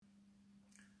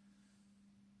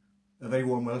A very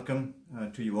warm welcome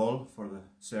to you all for the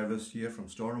service here from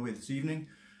Stornoway this evening.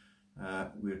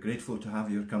 We're grateful to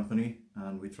have your company,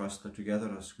 and we trust that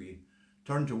together as we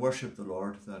turn to worship the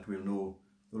Lord, that we'll know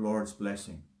the Lord's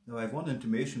blessing. Now, I have one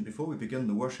intimation before we begin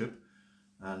the worship,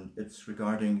 and it's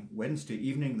regarding Wednesday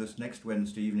evening, this next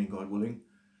Wednesday evening, God willing,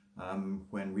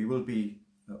 when we will be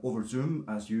over Zoom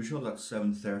as usual at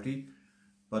 7:30,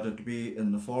 but it'll be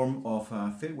in the form of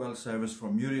a farewell service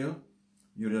for Muriel.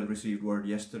 Muriel received word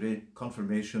yesterday,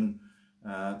 confirmation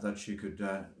that she could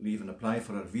leave and apply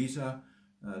for her visa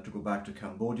to go back to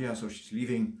Cambodia. So she's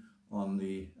leaving on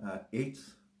the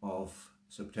 8th of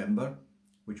September,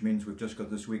 which means we've just got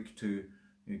this week to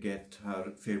get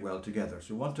her farewell together.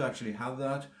 So we want to actually have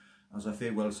that as a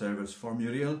farewell service for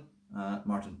Muriel.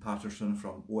 Martin Patterson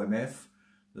from OMF,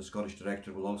 the Scottish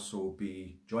director, will also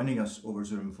be joining us over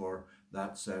Zoom for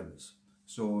that service.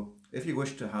 So if you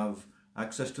wish to have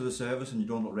access to the service and you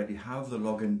don't already have the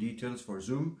login details for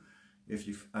Zoom, if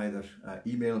you either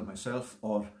email myself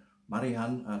or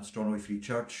Marianne at Stornoway Free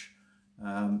Church,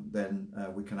 then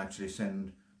we can actually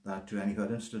send that to any who are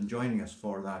interested in joining us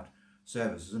for that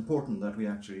service. It's important that we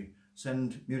actually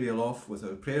send Muriel off with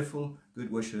our prayerful good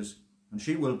wishes, and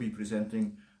she will be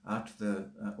presenting at the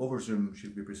over Zoom.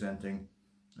 She'll be presenting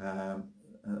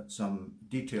some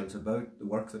details about the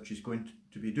work that she's going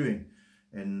to be doing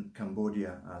in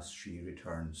Cambodia as she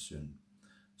returns soon.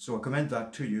 So I commend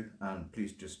that to you, and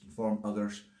please just inform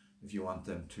others if you want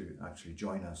them to actually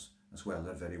join us as well.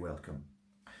 They're very welcome.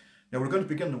 Now we're going to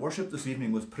begin the worship this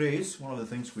evening with praise. One of the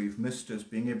things we've missed is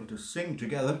being able to sing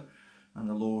together,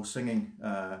 and although singing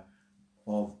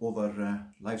over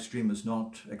live stream is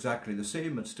not exactly the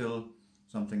same, it's still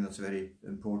something that's very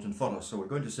important for us. So we're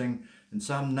going to sing in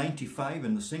Psalm 95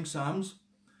 in the Sing Psalms.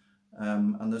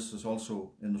 And this is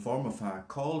also in the form of a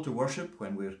call to worship,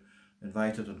 when we're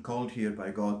invited and called here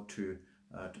by God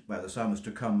by the psalmist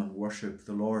to come and worship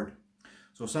the Lord.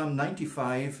 So Psalm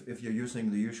 95, if you're using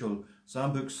the usual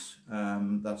psalm books,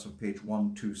 that's on page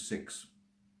 126.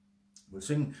 We'll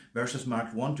sing verses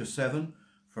marked 1 to 7,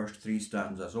 first 3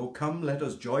 stanzas. O come, let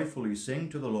us joyfully sing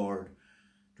to the Lord.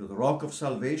 To the rock of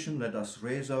salvation let us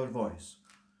raise our voice.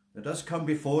 Let us come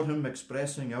before him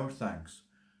expressing our thanks.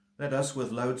 Let us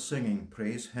with loud singing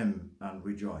praise him and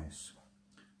rejoice.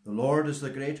 The Lord is the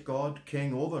great God,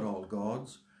 King over all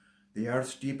gods. The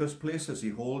earth's deepest places he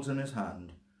holds in his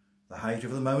hand. The height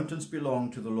of the mountains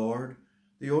belong to the Lord.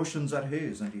 The oceans are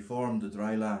his, and he formed the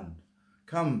dry land.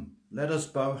 Come, let us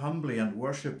bow humbly and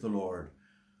worship the Lord.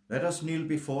 Let us kneel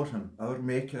before him, our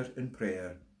Maker, in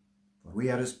prayer. For we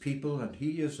are his people, and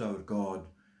he is our God.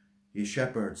 He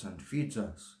shepherds and feeds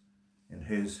us in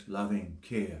his loving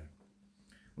care.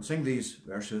 We'll sing these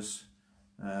verses.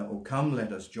 O come,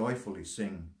 let us joyfully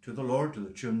sing to the Lord, to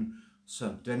the tune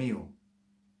Saint Denio.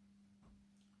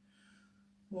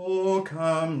 O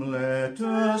come, let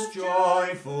us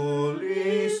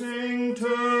joyfully sing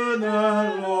to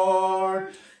the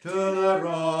Lord, to the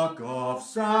rock of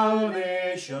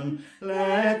salvation.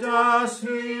 Let us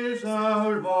raise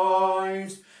our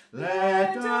voice.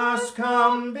 Let us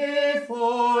come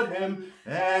before him,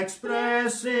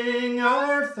 expressing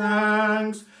our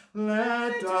thanks.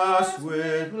 Let us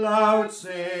with loud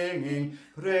singing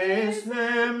praise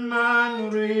him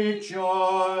and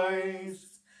rejoice.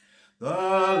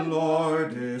 The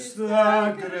Lord is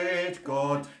the great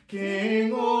God,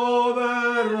 King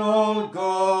over all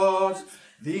gods.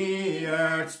 The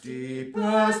earth's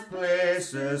deepest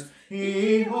places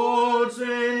he holds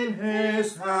in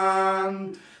his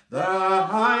hand. The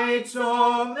heights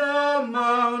of the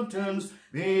mountains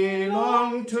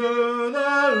belong to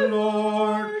the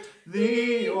Lord.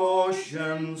 The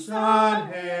oceans are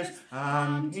his,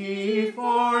 and he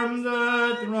formed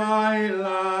the dry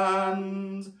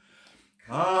land.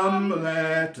 Come,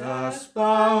 let us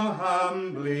bow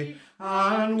humbly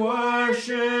and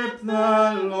worship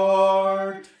the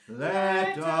Lord.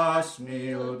 Let us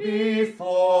kneel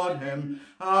before him,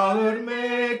 our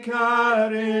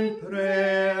Maker, in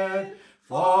prayer.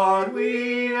 For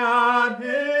we are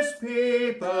his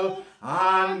people,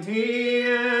 and he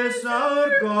is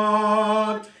our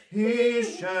God. He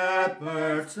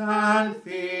shepherds and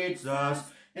feeds us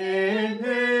in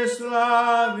his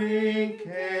loving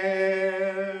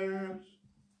care.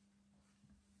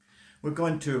 We're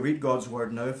going to read God's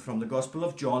word now from the Gospel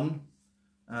of John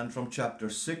and from chapter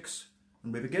 6.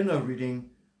 And we begin our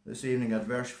reading this evening at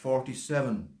verse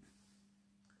 47.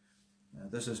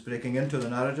 This is breaking into the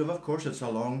narrative, of course. It's a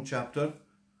long chapter.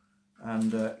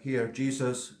 And here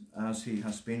Jesus, as he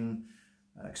has been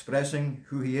expressing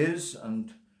who he is,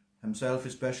 and himself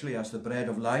especially as the bread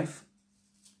of life,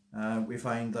 we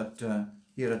find that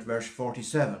here at verse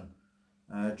 47,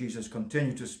 Jesus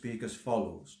continued to speak as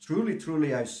follows. Truly,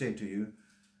 truly, I say to you,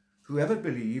 whoever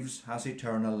believes has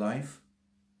eternal life.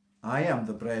 I am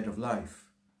the bread of life.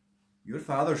 Your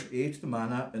fathers ate the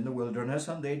manna in the wilderness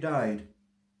and they died.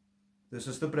 This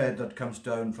is the bread that comes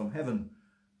down from heaven,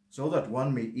 so that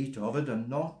one may eat of it and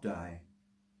not die.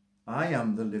 I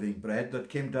am the living bread that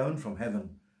came down from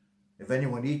heaven. If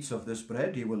anyone eats of this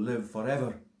bread, he will live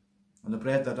forever. And the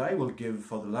bread that I will give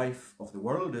for the life of the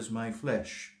world is my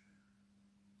flesh.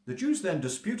 The Jews then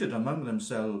disputed among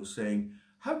themselves, saying,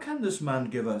 How can this man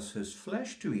give us his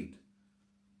flesh to eat?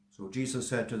 So Jesus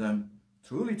said to them,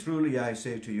 Truly, truly, I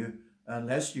say to you,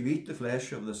 unless you eat the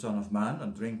flesh of the Son of Man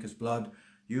and drink his blood,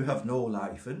 you have no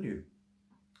life in you.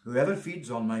 Whoever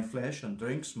feeds on my flesh and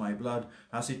drinks my blood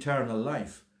has eternal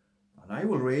life, and I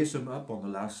will raise him up on the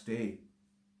last day.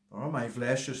 For my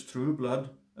flesh is true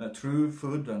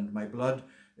food, and my blood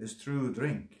is true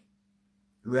drink.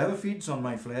 Whoever feeds on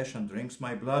my flesh and drinks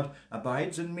my blood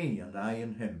abides in me, and I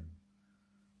in him.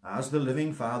 As the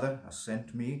living Father has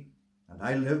sent me, and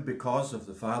I live because of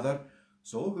the Father,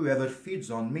 so whoever feeds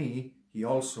on me, he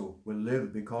also will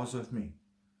live because of me.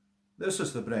 This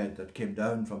is the bread that came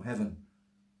down from heaven,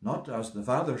 not as the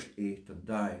fathers ate and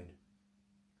died.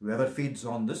 Whoever feeds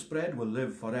on this bread will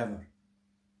live forever.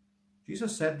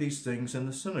 Jesus said these things in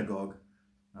the synagogue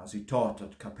as he taught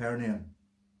at Capernaum.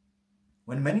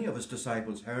 When many of his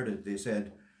disciples heard it, they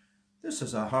said, This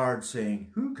is a hard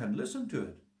saying. Who can listen to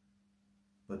it?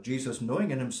 But Jesus,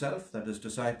 knowing in himself that his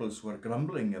disciples were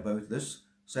grumbling about this,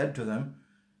 said to them,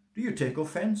 Do you take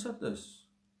offense at this?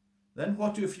 Then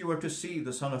what if you were to see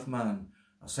the Son of Man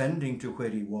ascending to where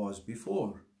he was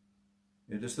before?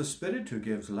 It is the Spirit who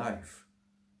gives life.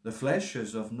 The flesh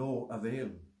is of no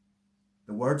avail.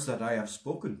 The words that I have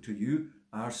spoken to you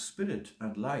are spirit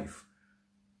and life.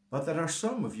 But there are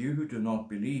some of you who do not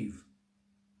believe.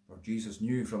 For Jesus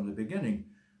knew from the beginning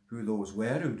who those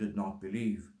were who did not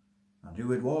believe, and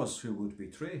who it was who would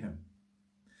betray him.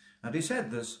 And he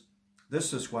said this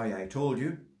is why I told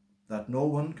you, that no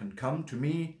one can come to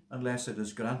me unless it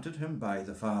is granted him by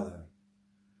the Father.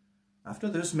 After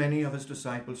this, many of his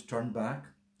disciples turned back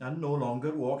and no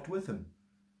longer walked with him.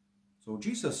 So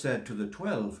Jesus said to the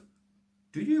 12,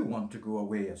 Do you want to go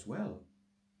away as well?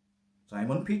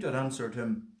 Simon Peter answered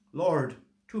him, Lord,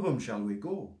 to whom shall we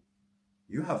go?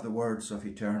 You have the words of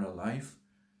eternal life,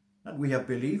 and we have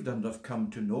believed and have come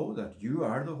to know that you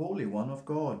are the Holy One of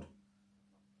God.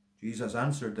 Jesus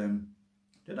answered them,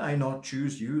 Did I not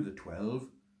choose you, the 12?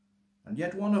 And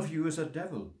yet one of you is a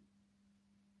devil.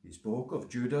 He spoke of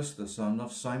Judas, the son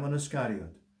of Simon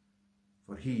Iscariot,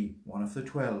 for he, one of the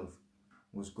 12,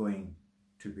 was going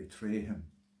to betray him.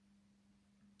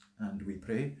 And we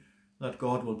pray that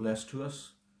God will bless to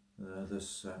us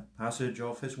this passage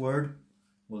of his word.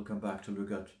 We'll come back to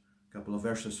look at a couple of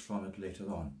verses from it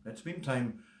later on. Let's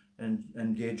meantime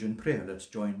engage in prayer. Let's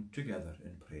join together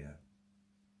in prayer.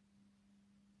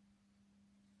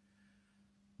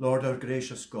 Lord, our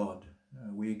gracious God,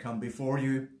 we come before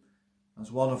you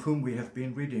as one of whom we have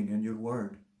been reading in your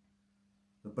word,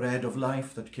 the bread of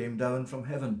life that came down from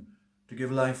heaven to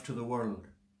give life to the world.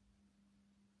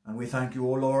 And we thank you,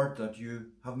 O Lord, that you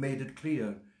have made it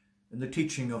clear in the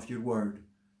teaching of your word,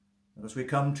 that as we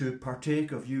come to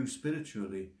partake of you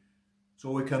spiritually,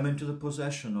 so we come into the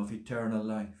possession of eternal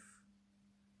life.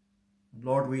 And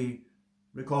Lord, we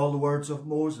recall the words of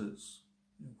Moses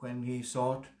when he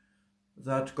sought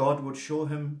that God would show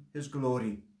him his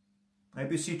glory. I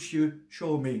beseech you,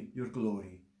 show me your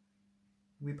glory.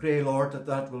 We pray, Lord, that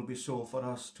that will be so for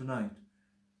us tonight.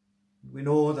 We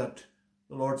know that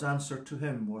the Lord's answer to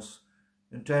him was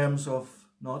in terms of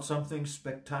not something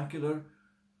spectacular,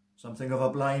 something of a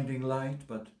blinding light,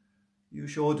 but you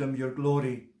showed him your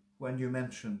glory when you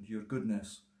mentioned your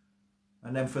goodness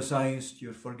and emphasized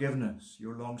your forgiveness,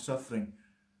 your long-suffering,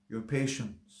 your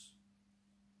patience.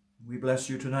 We bless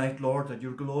you tonight, Lord, that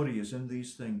your glory is in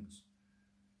these things.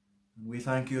 And we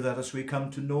thank you that as we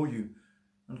come to know you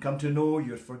and come to know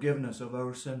your forgiveness of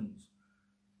our sins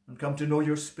and come to know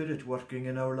your Spirit working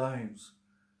in our lives,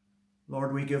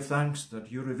 Lord, we give thanks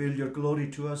that you reveal your glory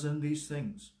to us in these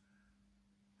things.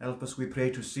 Help us, we pray,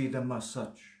 to see them as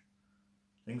such,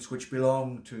 things which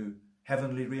belong to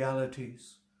heavenly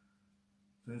realities,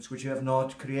 things which you have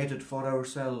not created for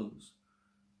ourselves,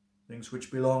 things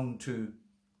which belong to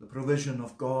the provision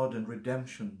of God and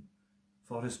redemption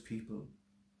for his people.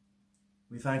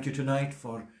 We thank you tonight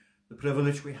for the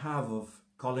privilege we have of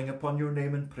calling upon your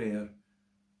name in prayer.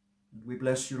 And we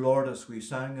bless you, Lord, as we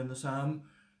sang in the psalm,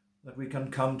 that we can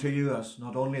come to you as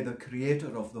not only the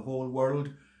creator of the whole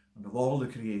world and of all the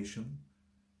creation,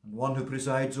 and one who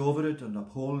presides over it and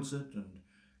upholds it and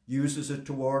uses it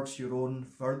towards your own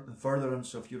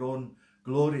furtherance of your own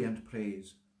glory and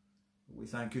praise. We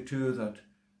thank you too that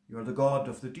you are the God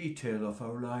of the detail of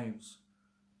our lives.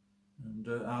 And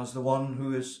as the one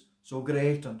who is so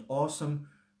great and awesome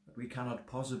that we cannot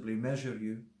possibly measure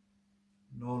you,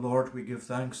 no, Lord, we give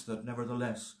thanks that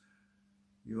nevertheless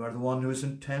you are the one who is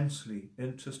intensely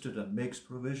interested and makes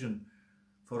provision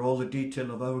for all the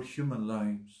detail of our human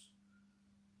lives.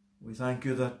 We thank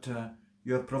you that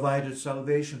you have provided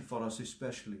salvation for us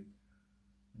especially.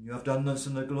 And you have done this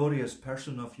in the glorious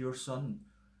person of your Son.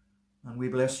 And we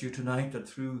bless you tonight that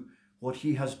through what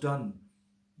he has done,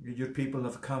 your people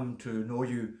have come to know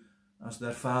you as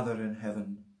their Father in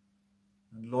heaven.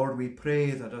 And Lord, we pray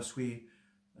that as we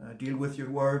deal with your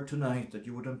word tonight, that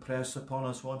you would impress upon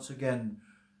us once again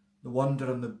the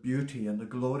wonder and the beauty and the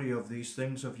glory of these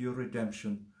things of your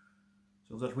redemption,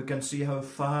 so that we can see how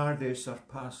far they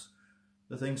surpass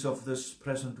the things of this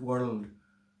present world,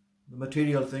 the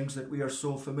material things that we are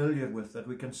so familiar with, that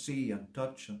we can see and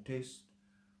touch and taste.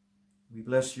 We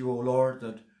bless you, O Lord,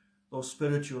 that those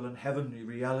spiritual and heavenly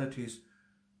realities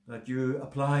that you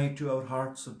apply to our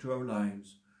hearts and to our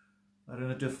lives are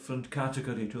in a different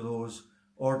category to those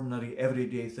ordinary,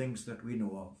 everyday things that we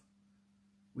know of.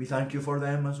 We thank you for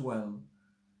them as well.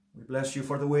 We bless you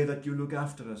for the way that you look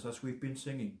after us, as we've been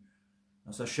singing.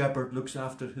 As a shepherd looks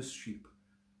after his sheep,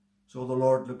 so the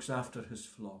Lord looks after his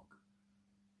flock.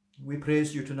 We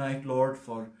praise you tonight, Lord,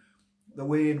 for the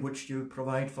way in which you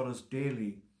provide for us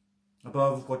daily,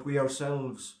 above what we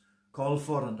ourselves call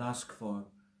for and ask for.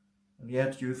 And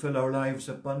yet you fill our lives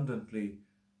abundantly.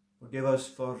 Forgive us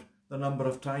for the number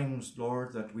of times,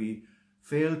 Lord, that we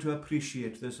fail to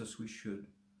appreciate this as we should.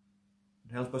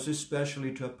 And help us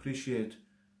especially to appreciate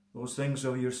those things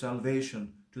of your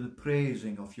salvation, to the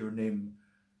praising of your name,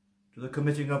 to the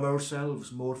committing of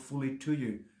ourselves more fully to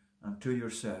you and to your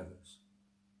service.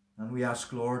 And we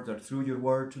ask, Lord, that through your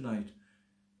word tonight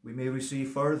we may receive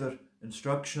further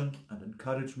instruction and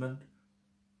encouragement,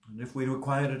 and if we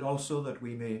require it also, that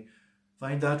we may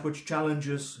find that which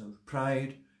challenges our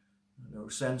pride and our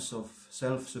sense of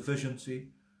self-sufficiency.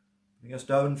 Bring us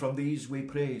down from these, we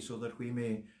pray, so that we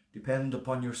may depend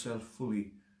upon yourself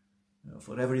fully,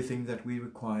 for everything that we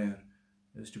require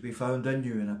is to be found in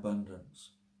you in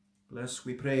abundance. Bless,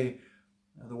 we pray,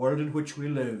 the world in which we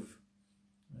live,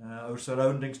 our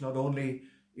surroundings, not only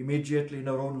immediately in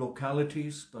our own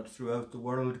localities, but throughout the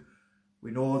world.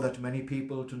 We know that many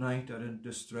people tonight are in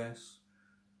distress,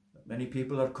 that many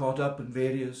people are caught up in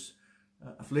various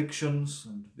afflictions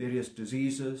and various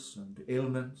diseases and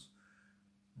ailments,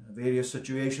 various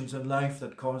situations in life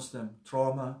that cause them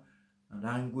trauma and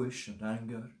anguish and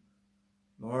anger.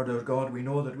 Lord our God, we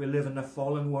know that we live in a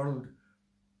fallen world,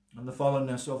 and the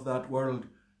fallenness of that world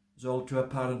is all too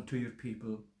apparent to your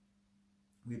people.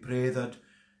 We pray that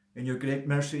in your great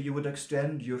mercy you would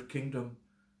extend your kingdom,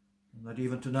 and that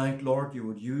even tonight, Lord, you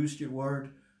would use your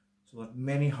word so that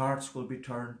many hearts will be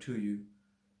turned to you.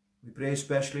 We pray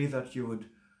especially that you would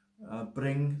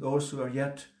bring those who are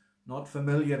yet not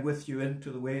familiar with you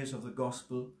into the ways of the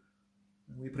gospel.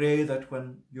 And we pray that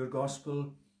when your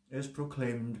gospel is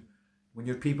proclaimed, when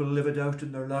your people live it out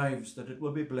in their lives, that it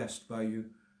will be blessed by you,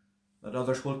 that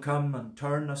others will come and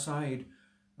turn aside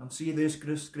and see this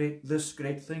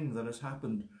great thing that has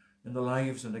happened in the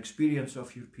lives and experience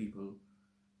of your people,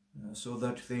 so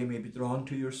that they may be drawn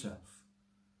to yourself.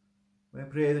 We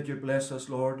pray that you bless us,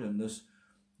 Lord, in this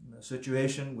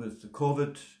situation with the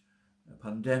COVID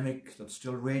pandemic that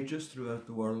still rages throughout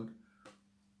the world.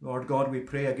 Lord God, we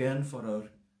pray again for our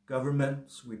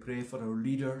governments. We pray for our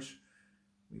leaders.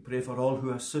 We pray for all who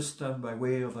assist them by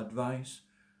way of advice,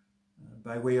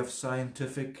 by way of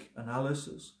scientific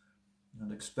analysis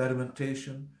and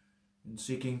experimentation in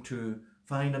seeking to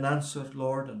find an answer,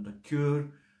 Lord, and a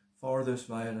cure for this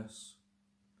virus.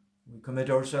 We commit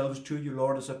ourselves to you,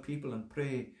 Lord, as a people, and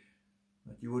pray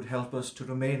that you would help us to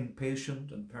remain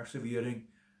patient and persevering,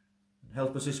 and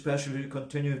help us especially to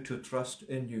continue to trust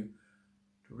in you,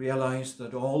 to realize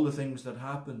that all the things that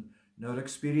happen in our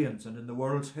experience and in the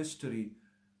world's history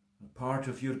are part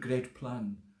of your great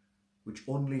plan, which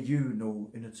only you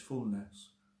know in its fullness.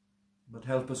 But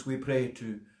help us, we pray,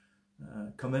 to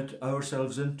commit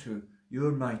ourselves into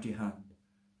your mighty hand,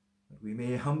 that we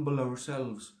may humble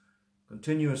ourselves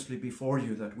continuously before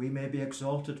you, that we may be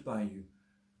exalted by you,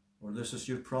 for this is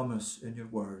your promise in your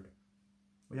word.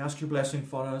 We ask your blessing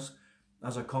for us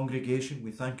as a congregation.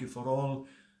 We thank you for all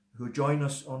who join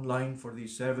us online for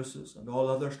these services, and all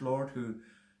others, Lord, who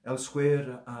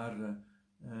elsewhere are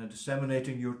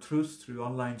disseminating your truth through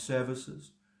online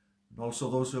services, and also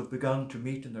those who have begun to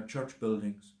meet in their church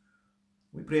buildings.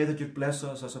 We pray that you bless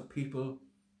us as a people,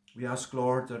 We ask,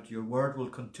 Lord, that your word will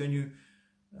continue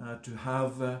to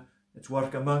have its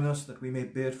work among us, that we may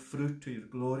bear fruit to your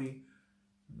glory,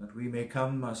 and that we may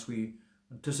come as we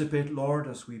anticipate, Lord,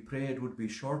 as we pray it would be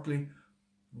shortly,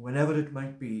 whenever it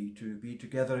might be, to be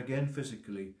together again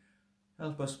physically.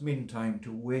 Help us meantime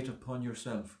to wait upon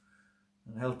yourself,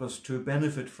 and help us to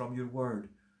benefit from your word,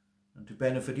 and to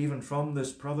benefit even from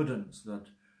this providence that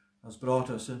has brought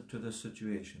us into this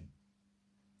situation.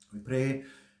 We pray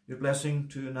your blessing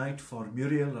tonight for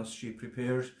Muriel as she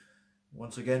prepares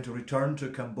once again to return to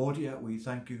Cambodia. We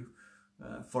thank you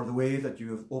for the way that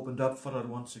you have opened up for her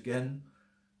once again.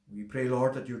 We pray,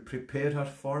 Lord, that you prepare her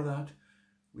for that.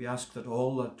 We ask that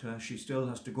all that she still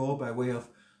has to go by way of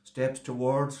steps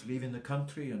towards leaving the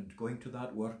country and going to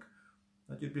that work,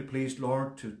 that you'd be pleased,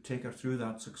 Lord, to take her through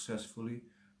that successfully.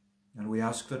 And we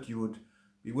ask that you would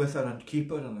be with her and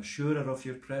keep her and assure her of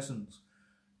your presence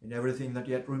in everything that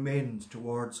yet remains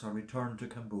towards her return to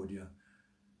Cambodia.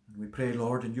 And we pray,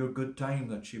 Lord, in your good time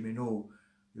that she may know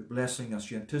your blessing as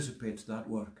she anticipates that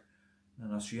work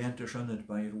and as she enters on it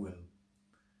by your will.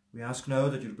 We ask now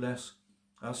that you bless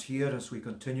us here as we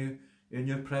continue in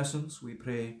your presence. We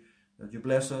pray that you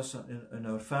bless us in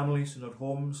our families, in our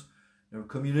homes, in our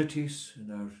communities,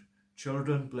 in our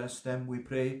children. Bless them, we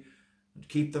pray, and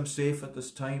keep them safe at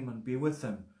this time, and be with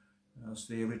them as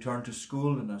they return to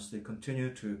school and as they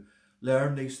continue to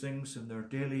learn these things in their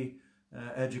daily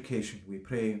education. We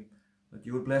pray that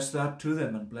you would bless that to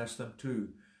them and bless them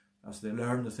too as they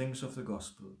learn the things of the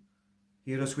gospel.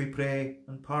 Hear us, we pray,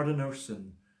 and pardon our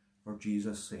sin for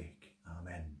Jesus' sake.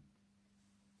 Amen.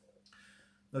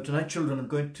 Now tonight, children, I'm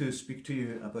going to speak to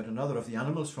you about another of the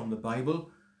animals from the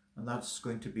Bible, and that's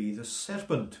going to be the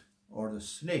serpent or the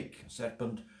snake.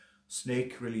 Serpent,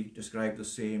 snake really describe the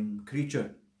same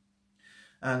creature.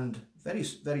 And very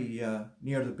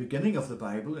near the beginning of the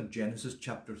Bible, in Genesis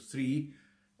chapter 3,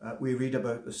 we read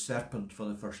about the serpent for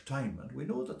the first time. And we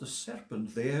know that the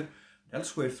serpent there,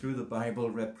 elsewhere through the Bible,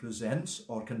 represents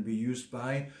or can be used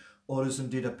by, or is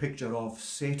indeed a picture of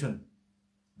Satan.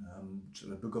 So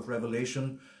the book of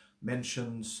Revelation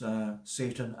mentions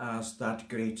Satan as that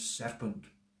great serpent.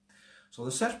 So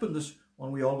the serpent is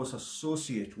one we always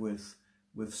associate with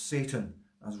Satan,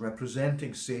 as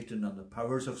representing Satan and the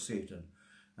powers of Satan.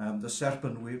 The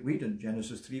serpent we read in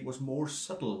Genesis 3 was more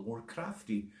subtle, more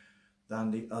crafty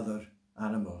than the other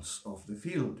animals of the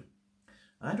field.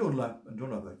 I don't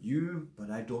know about you, but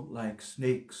I don't like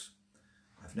snakes.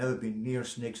 I've never been near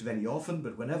snakes very often,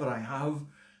 but whenever I have,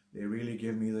 they really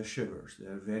give me the shivers.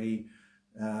 They're very,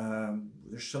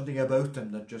 there's something about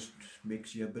them that just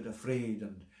makes you a bit afraid.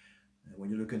 And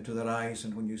when you look into their eyes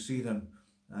and when you see them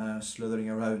slithering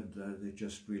around, they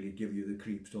just really give you the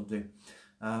creeps, don't they?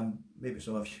 Maybe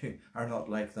some of you are not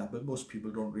like that, but most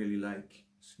people don't really like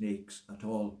snakes at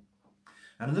all.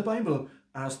 And in the Bible,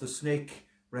 as the snake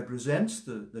represents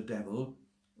the devil,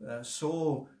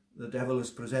 so the devil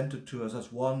is presented to us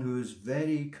as one who is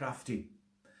very crafty,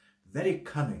 very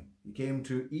cunning. He came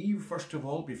to Eve, first of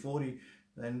all, before he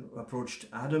then approached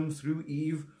Adam through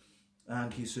Eve,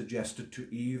 and he suggested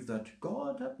to Eve that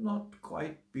God had not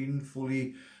quite been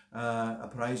fully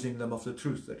apprising them of the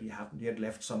truth, that he had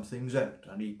left some things out.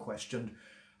 And he questioned,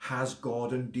 has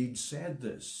God indeed said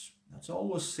this? That's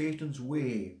always Satan's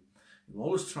way. He'll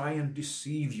always try and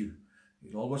deceive you.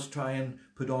 He'll always try and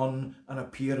put on an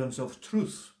appearance of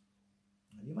truth.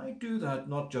 And he might do that,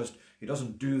 he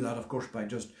doesn't do that, of course, by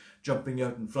just jumping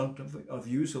out in front of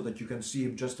you so that you can see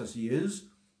him just as he is.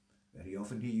 Very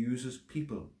often he uses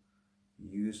people. He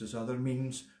uses other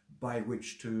means by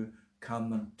which to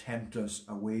come and tempt us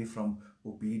away from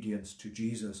obedience to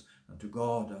Jesus and to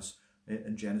God, as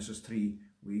in Genesis 3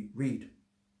 we read.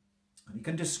 And he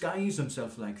can disguise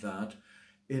himself like that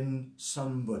in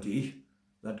somebody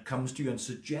that comes to you and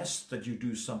suggests that you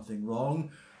do something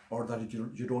wrong, or that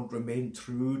you don't remain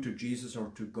true to Jesus or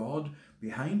to God.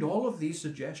 Behind all of these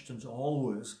suggestions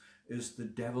always is the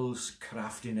devil's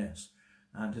craftiness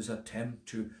and his attempt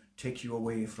to take you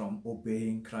away from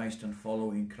obeying Christ and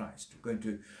following Christ. We're going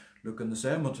to look in the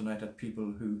sermon tonight at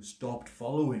people who stopped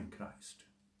following Christ.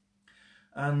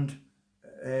 And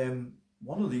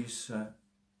one of these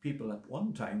people at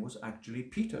one time was actually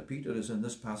Peter. Peter is in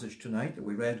this passage tonight that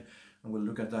we read, and we'll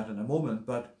look at that in a moment.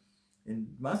 But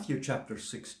in Matthew chapter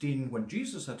 16, when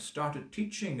Jesus had started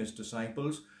teaching his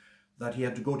disciples that he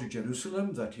had to go to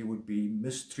Jerusalem, that he would be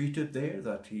mistreated there,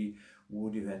 that he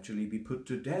would eventually be put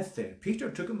to death there, Peter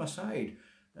took him aside,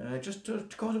 just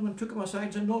caught him and took him aside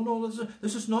and said, no,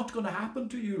 this is not going to happen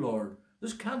to you, Lord.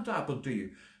 This can't happen to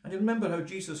you. And you remember how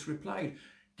Jesus replied,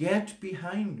 get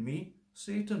behind me,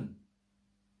 Satan.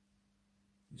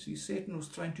 You see, Satan was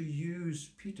trying to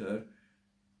use Peter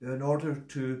in order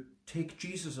to take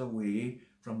Jesus away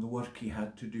from the work he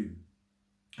had to do.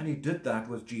 And he did that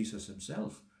with Jesus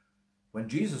himself. When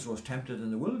Jesus was tempted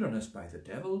in the wilderness by the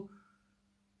devil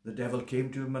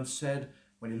came to him and said,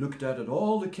 when he looked out at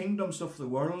all the kingdoms of the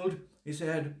world, he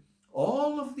said,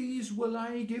 all of these will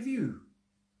I give you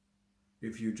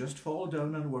if you just fall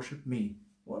down and worship me.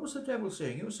 What was the devil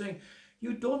saying? He was saying,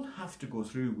 you don't have to go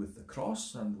through with the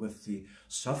cross and with the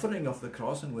suffering of the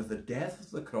cross and with the death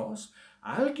of the cross.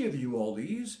 I'll give you all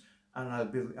these, and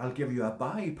I'll give you a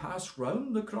bypass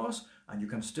round the cross, and you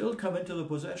can still come into the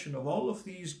possession of all of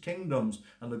these kingdoms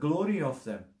and the glory of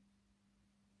them.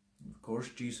 Of course,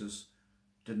 Jesus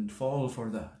didn't fall for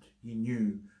that. He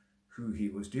knew who he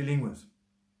was dealing with.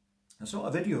 I saw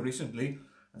a video recently,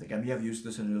 I think I may have used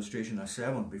this in an illustration in a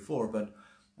sermon before, but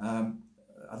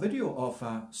a video of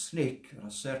a snake or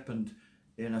a serpent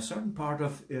in a certain part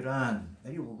of Iran,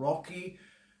 very rocky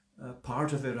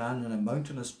part of Iran and a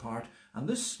mountainous part, and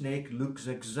this snake looks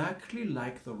exactly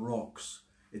like the rocks.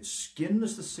 Its skin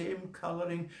is the same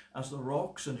colouring as the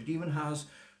rocks, and it even has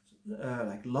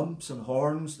like lumps and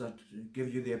horns that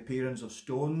give you the appearance of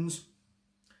stones.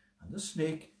 And this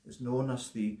snake is known as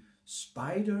the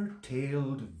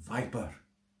spider-tailed viper.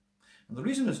 And the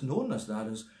reason it's known as that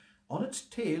is on its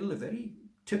tail, the very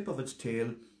tip of its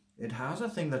tail, it has a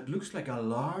thing that looks like a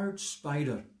large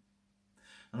spider.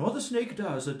 And what the snake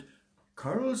does, it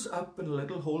curls up in a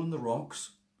little hole in the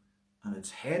rocks, and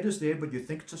its head is there, but you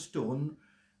think it's a stone.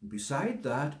 And beside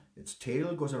that, its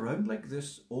tail goes around like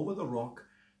this over the rock,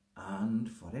 and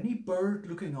for any bird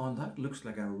looking on, that looks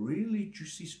like a really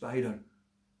juicy spider.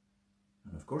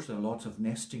 And of course, there are lots of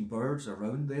nesting birds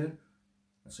around there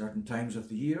at certain times of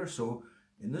the year. So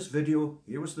in this video,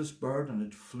 here was this bird, and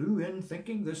it flew in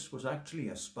thinking this was actually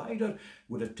a spider,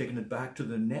 would have taken it back to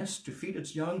the nest to feed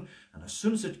its young, and as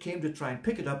soon as it came to try and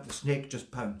pick it up, the snake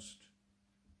just pounced,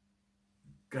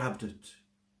 grabbed it,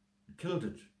 and killed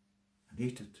it, and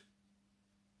ate it.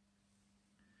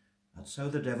 That's how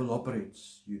the devil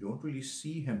operates. You don't really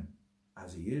see him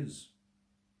as he is.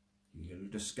 He'll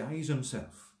disguise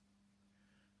himself.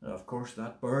 Now, of course,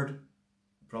 that bird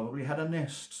probably had a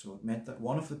nest, so it meant that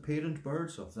one of the parent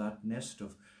birds of that nest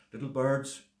of little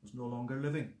birds was no longer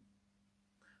living.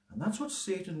 And that's what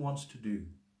Satan wants to do.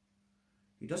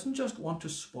 He doesn't just want to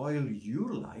spoil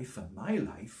your life and my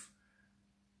life.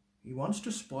 He wants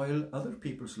to spoil other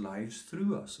people's lives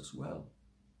through us as well.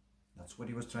 That's what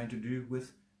he was trying to do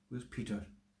with Peter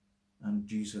and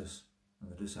Jesus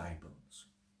and the disciples.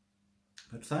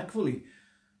 But thankfully,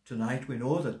 tonight we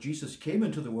know that Jesus came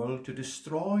into the world to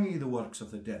destroy the works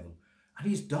of the devil, and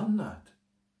he's done that.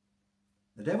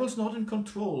 The devil's not in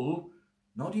control,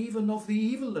 not even of the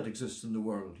evil that exists in the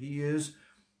world. He is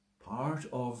part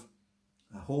of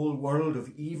a whole world of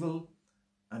evil,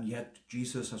 and yet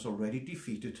Jesus has already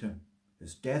defeated him.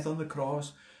 His death on the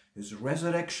cross, his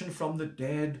resurrection from the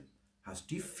dead has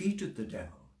defeated the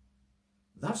devil.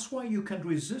 That's why you can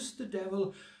resist the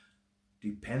devil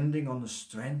depending on the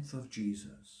strength of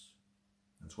Jesus.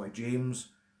 That's why James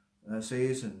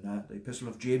says in the Epistle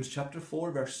of James chapter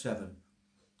 4 verse 7,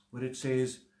 where it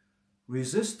says,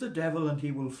 resist the devil and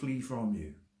he will flee from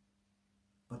you.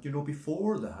 But you know,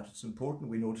 before that, it's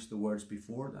important we notice the words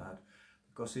before that,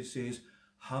 because it says,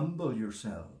 humble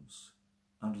yourselves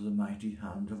under the mighty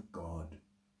hand of God.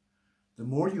 The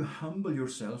more you humble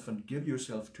yourself and give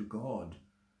yourself to God,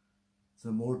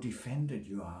 the more defended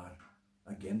you are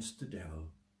against the devil.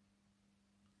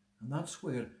 And that's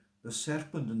where the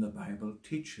serpent in the Bible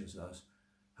teaches us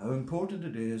how important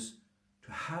it is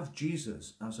to have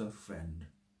Jesus as our friend,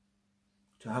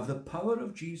 to have the power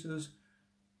of Jesus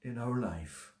in our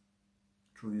life,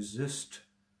 to resist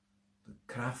the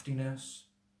craftiness,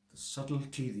 the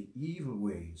subtlety, the evil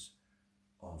ways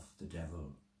of the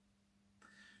devil.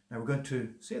 Now we're going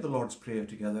to say the Lord's Prayer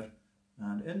together,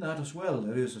 and in that as well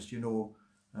there is, as you know,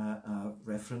 a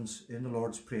reference in the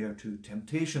Lord's Prayer to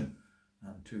temptation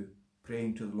and to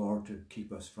praying to the Lord to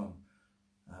keep us from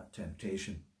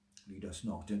temptation. Lead us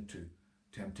not into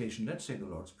temptation. Let's say the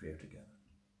Lord's Prayer together.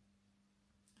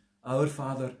 Our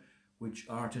Father, which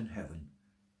art in heaven,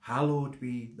 hallowed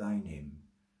be thy name.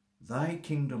 Thy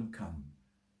kingdom come,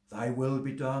 thy will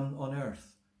be done on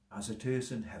earth as it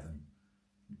is in heaven.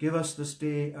 Give us this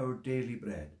day our daily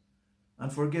bread,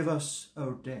 and forgive us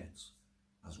our debts,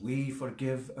 as we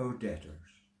forgive our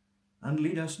debtors. And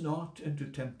lead us not into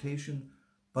temptation,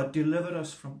 but deliver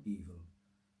us from evil.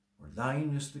 For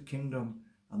thine is the kingdom,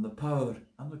 and the power,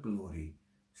 and the glory,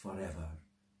 forever.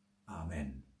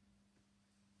 Amen.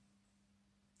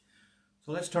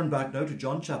 So let's turn back now to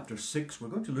John chapter 6. We're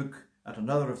going to look at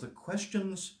another of the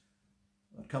questions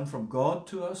that come from God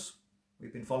to us,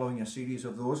 We've been following a series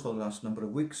of those for the last number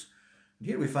of weeks. And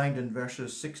here we find in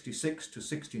verses 66 to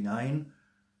 69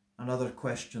 another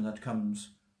question that comes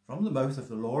from the mouth of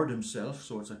the Lord himself,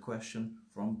 so it's a question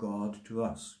from God to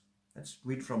us. Let's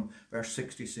read from verse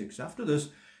 66. After this,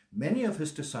 many of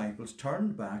his disciples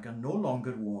turned back and no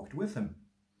longer walked with him.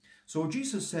 So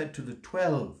Jesus said to the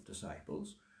 12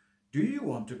 disciples, "Do you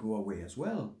want to go away as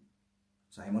well?"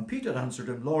 Simon Peter answered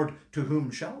him, "Lord, to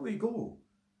whom shall we go?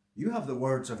 You have the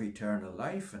words of eternal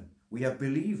life, and we have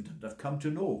believed and have come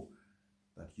to know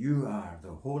that you are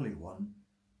the Holy One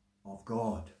of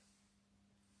God."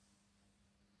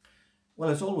 Well,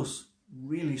 it's always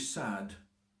really sad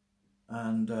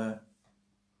and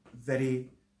very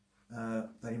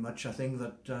much a thing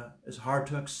that is hard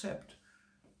to accept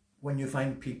when you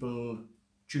find people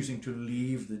choosing to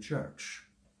leave the church.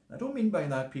 I don't mean by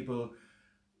that people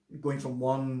going from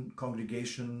one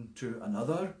congregation to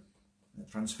another,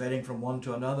 transferring from one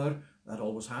to another. That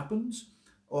always happens.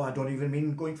 Or I don't even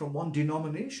mean going from one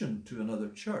denomination to another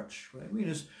church. What I mean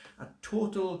is a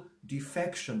total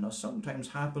defection, as sometimes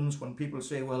happens when people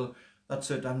say, well, that's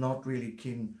it, I'm not really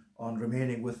keen on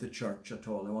remaining with the church at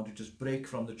all. I want to just break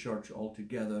from the church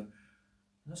altogether.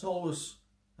 That's always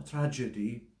a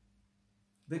tragedy,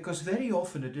 because very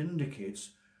often it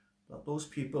indicates that those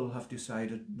people have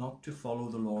decided not to follow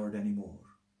the Lord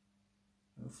anymore.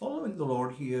 And following the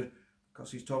Lord here,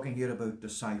 because he's talking here about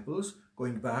disciples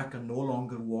going back and no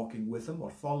longer walking with him or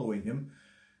following him.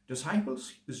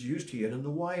 Disciples is used here in the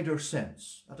wider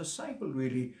sense. A disciple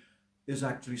really is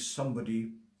actually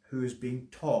somebody who is being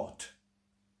taught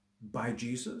by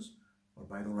Jesus or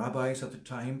by the rabbis at the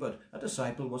time, but a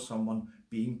disciple was someone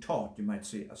being taught, you might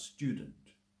say a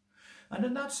student. And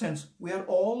in that sense, we are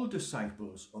all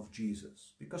disciples of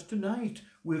Jesus, because tonight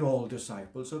we're all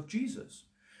disciples of Jesus.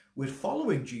 We're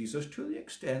following Jesus to the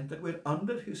extent that we're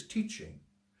under his teaching.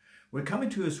 We're coming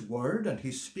to his word, and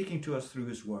he's speaking to us through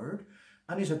his word,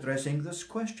 and he's addressing this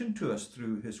question to us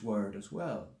through his word as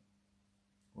well.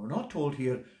 We're not told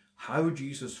here how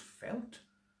Jesus felt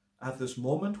at this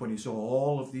moment when he saw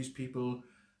all of these people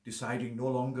deciding no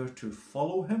longer to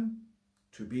follow him,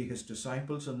 to be his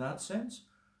disciples in that sense.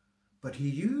 But he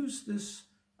used this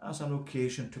as an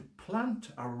occasion to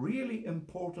plant a really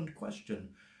important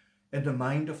question in the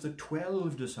mind of the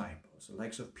 12 disciples, the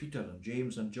likes of Peter and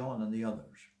James and John and the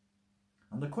others.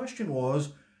 And the question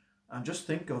was, and just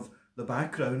think of the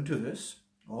background to this,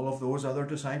 all of those other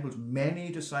disciples, many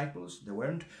disciples, there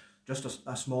weren't just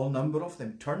a small number of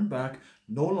them, turned back,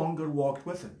 no longer walked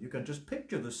with him. You can just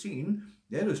picture the scene.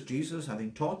 There is Jesus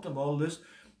having taught them all this,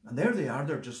 and there they are,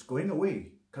 they're just going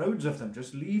away. Crowds of them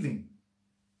just leaving.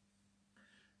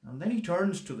 And then he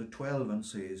turns to the 12 and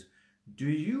says, "Do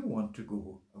you want to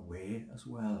go away as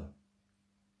well?"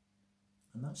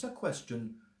 And that's a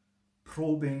question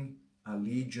probing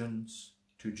allegiance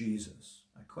to Jesus.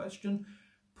 A question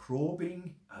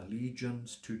probing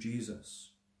allegiance to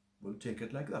Jesus. We'll take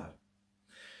it like that.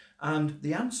 And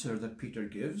the answer that Peter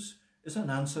gives is an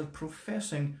answer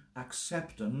professing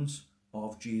acceptance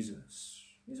of Jesus.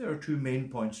 These are our two main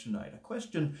points tonight. A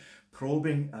question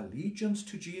probing allegiance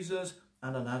to Jesus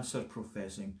and an answer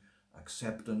professing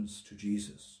acceptance to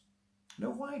Jesus.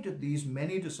 Now, why did these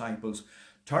many disciples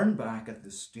turn back at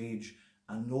this stage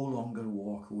and no longer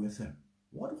walk with him?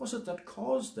 What was it that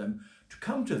caused them to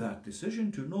come to that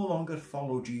decision to no longer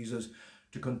follow Jesus,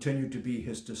 to continue to be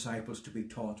his disciples, to be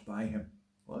taught by him?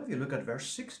 Well, if you look at verse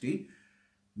 60,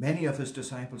 many of his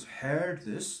disciples heard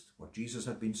this, what Jesus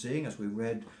had been saying, as we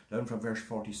read down from verse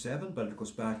 47, but it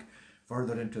goes back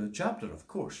further into the chapter, of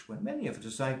course. When many of the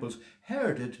disciples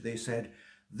heard it, they said,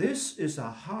 "This is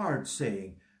a hard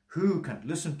saying. Who can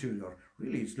listen to it?" Or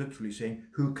really, it's literally saying,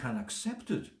 who can accept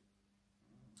it?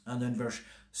 And then verse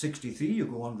 63, you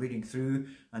go on reading through,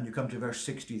 and you come to verse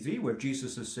 63, where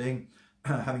Jesus is saying,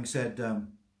 having said,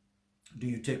 "Do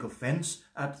you take offense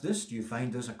at this? Do you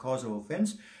find this a cause of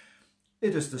offense?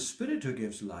 It is the Spirit who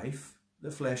gives life.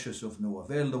 The flesh is of no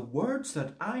avail. The words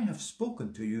that I have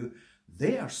spoken to you,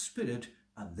 they are spirit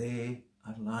and they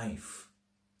are life."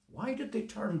 Why did they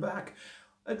turn back?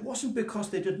 It wasn't because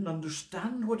they didn't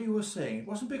understand what he was saying. It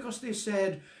wasn't because they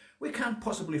said, "We can't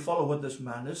possibly follow what this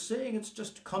man is saying. It's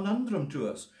just a conundrum to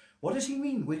us. What does he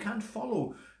mean? We can't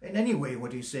follow in any way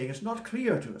what he's saying. It's not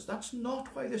clear to us." That's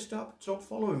not why they stopped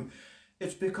following.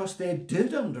 It's because they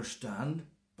did understand,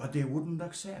 but they wouldn't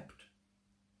accept.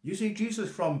 You see,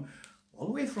 Jesus all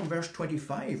the way from verse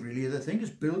 25, really, the thing is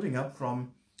building up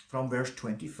from verse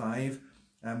 25,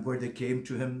 where they came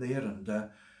to him there,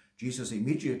 and Jesus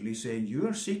immediately saying, "You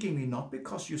are seeking me not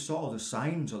because you saw the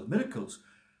signs or the miracles,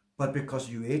 but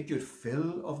because you ate your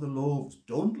fill of the loaves.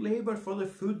 Don't labor for the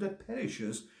food that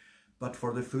perishes, but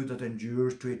for the food that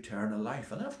endures to eternal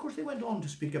life. And then, of course, he went on to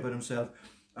speak about himself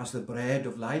as the bread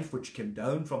of life which came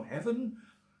down from heaven,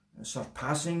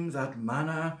 surpassing that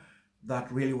manna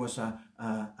that really was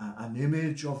an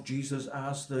image of Jesus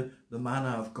as the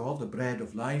manna of God, the bread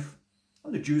of life.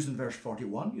 And the Jews in verse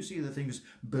 41, you see the things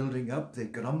building up. They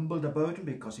grumbled about him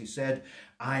because he said,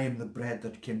 I am the bread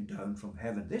that came down from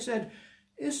heaven. They said,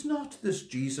 is not this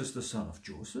Jesus the son of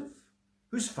Joseph,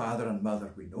 whose father and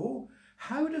mother we know?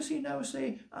 How does he now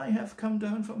say, I have come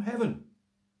down from heaven?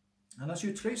 And as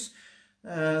you trace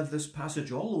this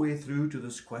passage all the way through to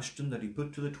this question that he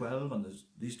put to the 12 and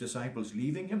these disciples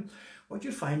leaving him, what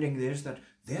you're finding there is that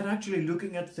they're actually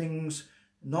looking at things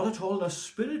not at all in a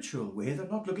spiritual way. They're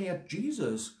not looking at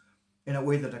Jesus in a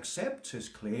way that accepts his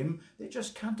claim. They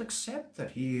just can't accept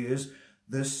that he is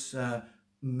this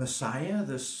Messiah,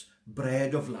 this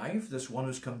bread of life, this one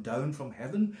who's come down from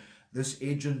heaven, this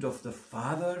agent of the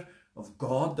Father, of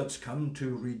God, that's come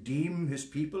to redeem his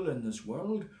people in this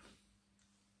world.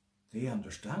 They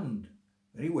understand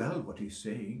very well what he's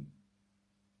saying,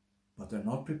 but they're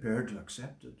not prepared to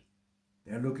accept it.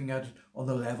 They're looking at it on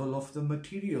the level of the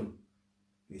material.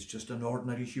 He's just an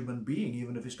ordinary human being,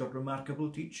 even if he's got remarkable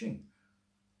teaching.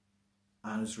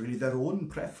 And it's really their own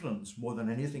preference more than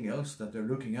anything else that they're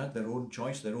looking at, their own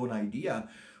choice, their own idea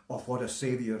of what a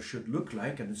saviour should look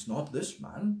like, and it's not this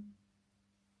man.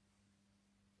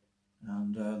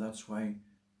 And that's why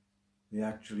they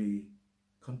actually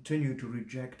continue to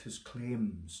reject his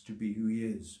claims to be who he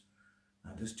is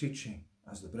and his teaching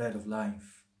as the bread of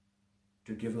life,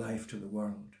 to give life to the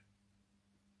world.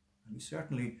 And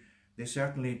they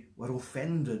certainly were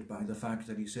offended by the fact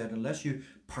that he said, unless you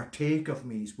partake of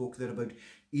me. He spoke there about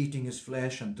eating his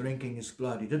flesh and drinking his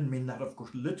blood. He didn't mean that, of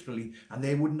course, literally, and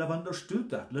they wouldn't have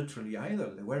understood that literally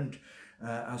either. They weren't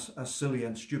as silly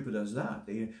and stupid as that.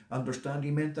 They understand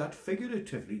he meant that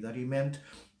figuratively, that he meant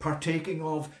partaking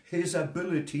of his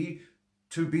ability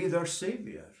to be their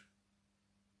saviour.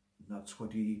 That's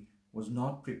what he was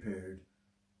not prepared.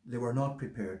 They were not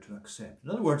prepared to accept.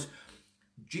 In other words,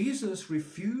 Jesus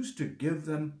refused to give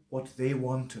them what they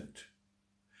wanted,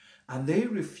 and they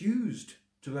refused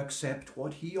to accept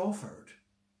what he offered.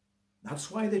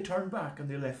 That's why they turned back and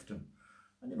they left him.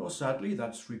 And sadly,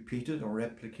 that's repeated or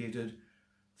replicated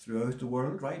throughout the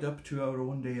world, right up to our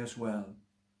own day as well.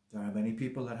 There are many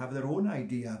people that have their own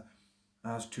idea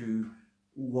as to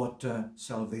what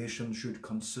salvation should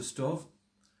consist of,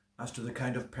 as to the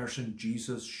kind of person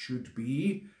Jesus should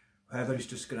be, however he's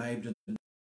described in the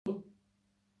Bible.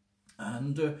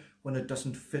 And when it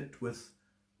doesn't fit with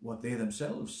what they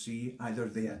themselves see, either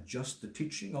they adjust the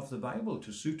teaching of the Bible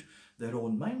to suit their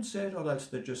own mindset, or else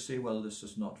they just say, well, this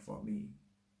is not for me.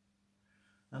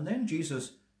 And then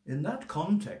Jesus, in that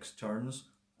context, turns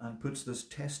and puts this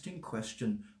testing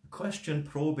question, a question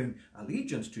probing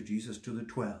allegiance to Jesus, to the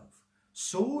 12.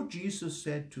 So Jesus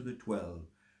said to the 12,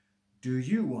 do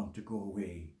you want to go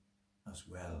away as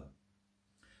well?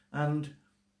 And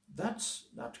that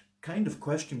kind of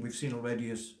question we've seen already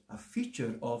is a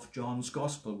feature of John's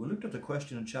Gospel. We looked at the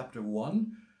question in chapter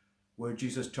 1, where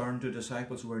Jesus turned to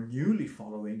disciples who were newly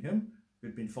following him,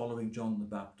 who'd been following John the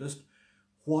Baptist.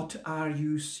 What are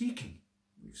you seeking?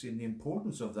 We've seen the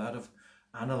importance of that, of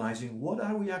analysing what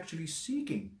are we actually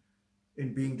seeking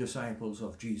in being disciples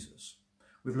of Jesus.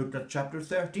 We've looked at chapter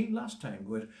 13 last time,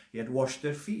 where he had washed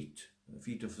their feet, the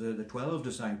feet of the 12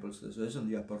 disciples, this is, in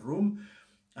the upper room.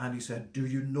 And he said, do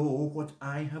you know what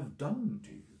I have done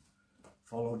to you?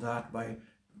 Followed that by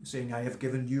saying, I have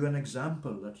given you an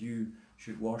example that you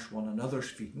should wash one another's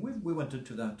feet. And we went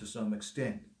into that to some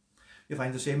extent. You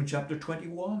find the same in chapter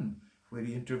 21, where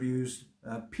he interviews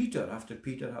Peter after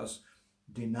Peter has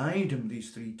denied him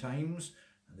these 3 times.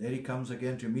 And there he comes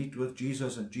again to meet with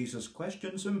Jesus, and Jesus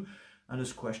questions him. And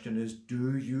his question is,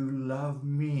 do you love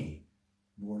me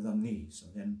more than these?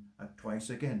 And then twice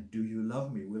again, do you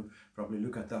love me? We'll probably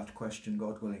look at that question,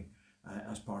 God willing,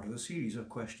 as part of the series of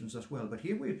questions as well. But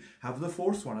here we have the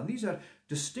 4th one, and these are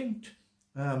distinct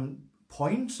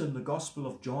points in the Gospel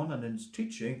of John and in his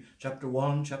teaching, chapter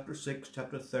 1, chapter 6,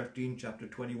 chapter 13, chapter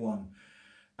 21.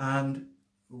 And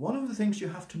one of the things you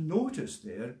have to notice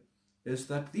there is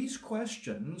that these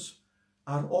questions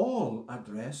are all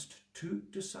addressed to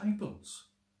disciples.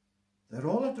 They're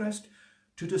all addressed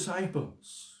to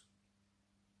disciples.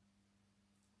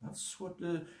 That's what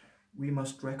we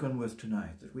must reckon with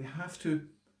tonight, that we have to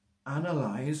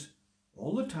analyze,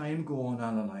 all the time go on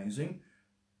analyzing,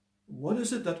 what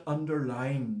is it that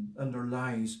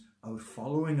underlies our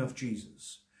following of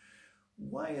Jesus?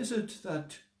 Why is it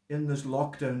that in this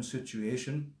lockdown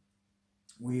situation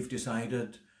we've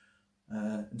decided,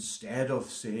 instead of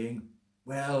saying,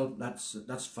 well,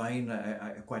 that's fine. I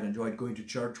quite enjoyed going to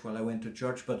church while I went to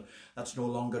church, but that's no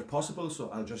longer possible, so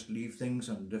I'll just leave things,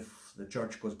 and if the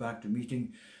church goes back to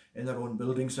meeting in their own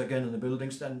buildings again, in the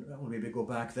buildings, then I'll maybe go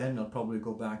back then. I'll probably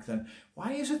go back then.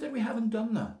 Why is it that we haven't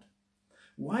done that?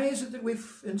 Why is it that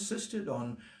we've insisted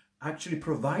on actually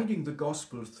providing the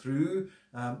gospel through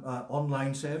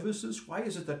online services? Why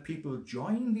is it that people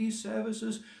join these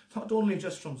services, not only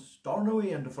just from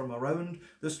Stornoway and from around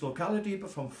this locality, but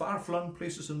from far-flung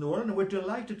places in the world? And we're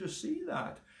delighted to see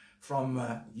that from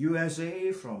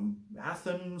USA, from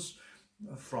Athens,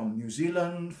 from New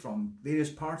Zealand, from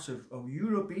various parts of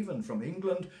Europe, even from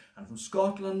England and from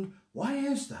Scotland. Why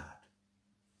is that?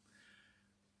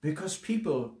 Because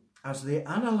people, as they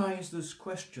analyze this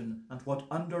question and what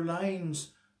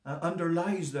underlies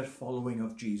their following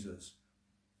of Jesus,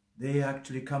 they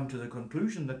actually come to the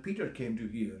conclusion that Peter came to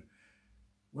here.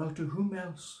 Well, to whom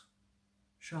else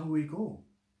shall we go?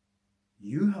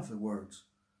 You have the words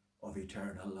of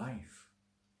eternal life.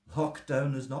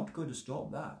 Lockdown is not going to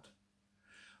stop that.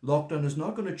 Lockdown is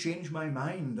not going to change my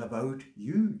mind about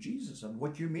you, Jesus, and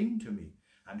what you mean to me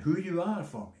and who you are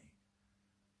for me.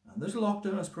 And this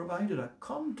lockdown has provided a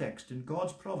context in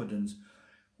God's providence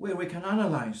where we can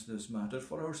analyse this matter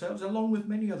for ourselves, along with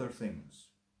many other things.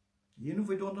 Even if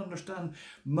we don't understand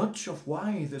much of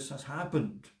why this has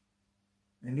happened,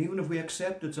 and even if we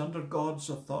accept it's under God's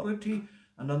authority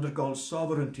and under God's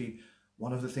sovereignty,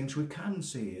 one of the things we can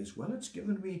say is, well, it's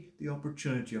given me the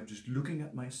opportunity of just looking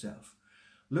at myself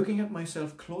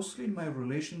closely in my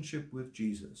relationship with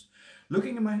Jesus,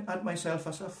 looking at myself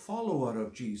as a follower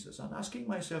of Jesus, and asking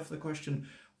myself the question,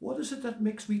 what is it that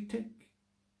makes me tick?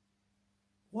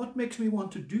 What makes me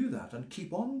want to do that and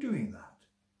keep on doing that?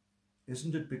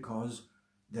 Isn't it because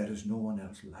there is no one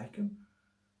else like him?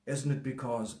 Isn't it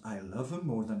because I love him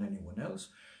more than anyone else?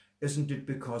 Isn't it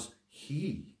because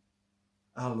he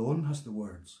alone has the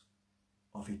words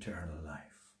of eternal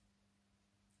life?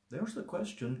 There's the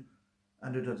question.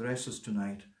 And it addresses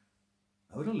tonight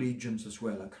our allegiance as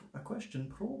well, a question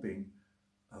probing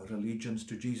our allegiance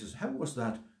to Jesus. How was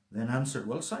that then answered?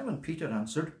 Well, Simon Peter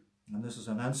answered, and this is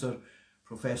an answer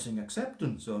professing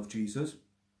acceptance of Jesus.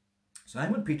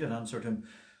 Simon Peter answered him,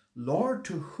 Lord,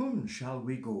 to whom shall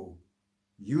we go?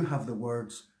 You have the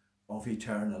words of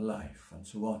eternal life, and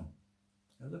so on.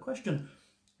 Now, the question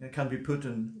can be put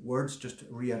in words just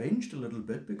rearranged a little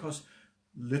bit, because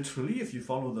literally, if you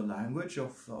follow the language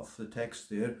of the text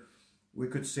there, we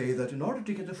could say that in order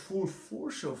to get the full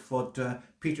force of what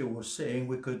Peter was saying,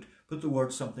 we could put the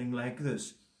word something like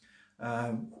this.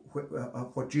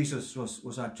 What Jesus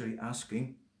was actually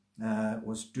asking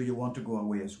was, do you want to go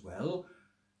away as well?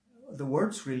 The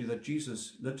words really that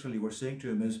Jesus literally were saying to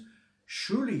him is,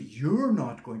 surely you're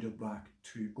not going to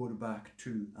go back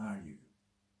to, are you?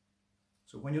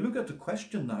 So when you look at the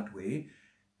question that way,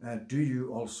 do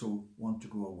you also want to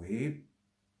go away?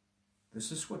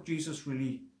 This is what Jesus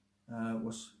really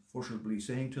was forcibly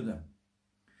saying to them.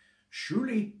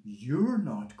 Surely you're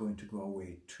not going to go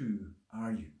away too,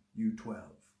 are you, you 12?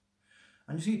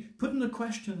 And you see, putting the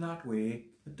question that way,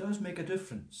 it does make a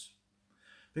difference.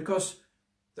 Because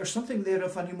there's something there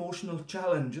of an emotional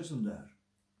challenge, isn't there?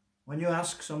 When you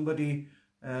ask somebody,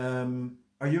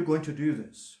 are you going to do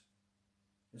this?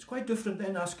 It's quite different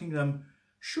than asking them,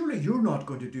 surely you're not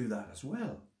going to do that as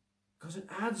well. Because it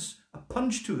adds a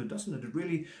punch to it, doesn't it? It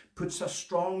really puts a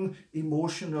strong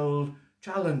emotional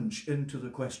challenge into the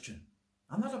question.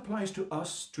 And that applies to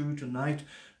us too tonight.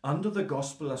 Under the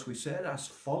gospel, as we said, as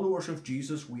followers of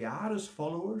Jesus, we are as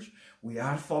followers. We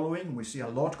are following. We see a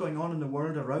lot going on in the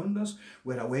world around us.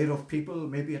 We're aware of people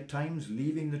maybe at times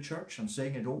leaving the church and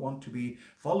saying, I don't want to be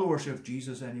followers of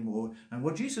Jesus anymore. And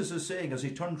what Jesus is saying as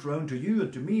he turns around to you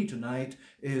and to me tonight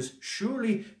is,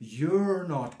 surely you're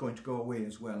not going to go away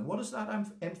as well. And what does that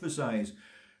emphasize?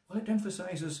 Well, it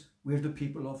emphasizes we're the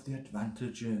people of the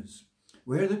advantages.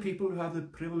 We're the people who have the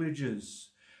privileges.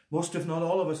 Most, if not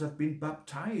all of us, have been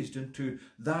baptized into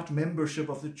that membership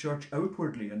of the church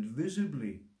outwardly and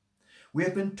visibly. We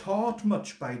have been taught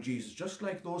much by Jesus, just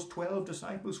like those 12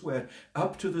 disciples were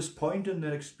up to this point in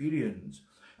their experience.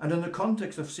 And in the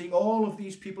context of seeing all of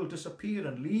these people disappear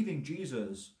and leaving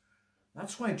Jesus,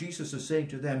 that's why Jesus is saying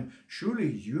to them,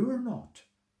 surely you're not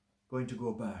going to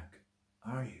go back,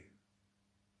 are you?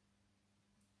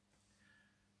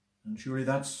 And surely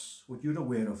that's what you're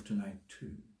aware of tonight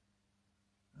too.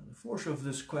 And the force of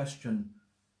this question,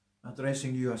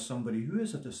 addressing you as somebody who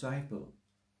is a disciple,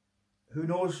 who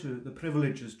knows the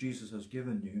privileges Jesus has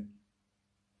given you,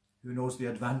 who knows the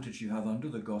advantage you have under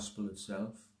the gospel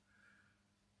itself,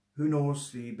 who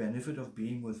knows the benefit of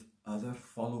being with other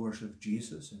followers of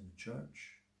Jesus in the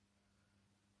church.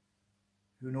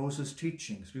 who knows his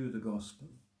teaching through the gospel.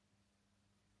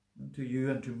 And to you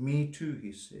and to me too,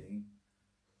 he's saying,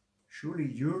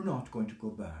 surely you're not going to go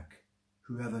back,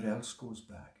 whoever else goes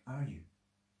back, are you?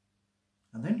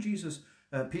 And then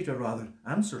Peter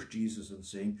answers Jesus and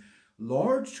saying,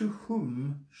 Lord, to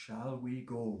whom shall we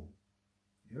go?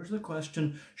 Here's the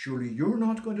question. Surely you're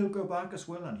not going to go back as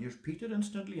well. And here's Peter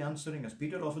instantly answering, as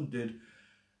Peter often did,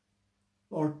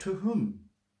 Lord, to whom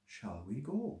shall we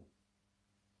go?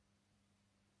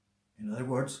 In other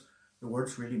words, the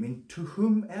words really mean, to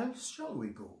whom else shall we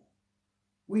go?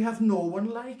 We have no one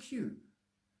like you.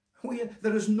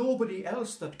 There is nobody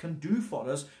else that can do for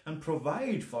us and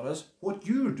provide for us what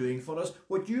you're doing for us,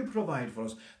 what you provide for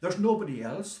us. There's nobody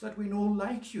else that we know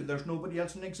like you. There's nobody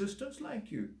else in existence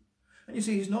like you. And you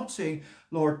see, he's not saying,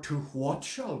 Lord, to what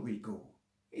shall we go?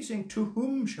 He's saying, to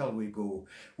whom shall we go?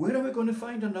 Where are we going to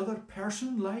find another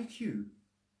person like you?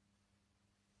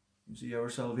 You see, our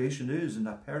salvation is in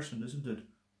that person, isn't it?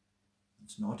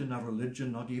 It's not in our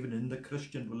religion, not even in the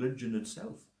Christian religion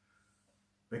itself.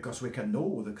 Because we can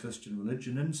know the Christian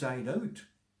religion inside out.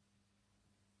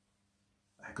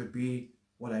 I could be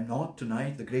what I'm not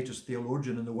tonight, the greatest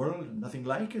theologian in the world, and nothing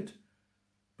like it.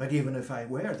 But even if I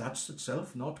were, that's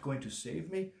itself not going to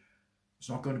save me. It's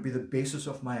not going to be the basis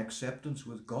of my acceptance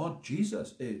with God.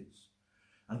 Jesus is.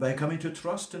 And by coming to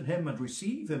trust in him and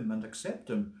receive him and accept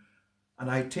him, and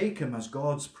I take him as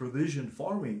God's provision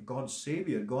for me, God's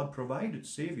Saviour, God provided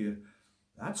Saviour,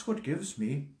 that's what gives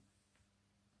me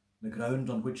the ground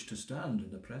on which to stand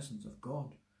in the presence of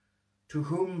God. To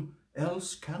whom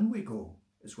else can we go,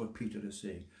 is what Peter is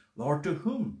saying. Lord, to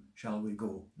whom shall we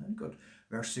go? And then got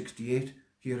verse 68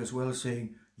 here as well,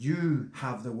 saying, you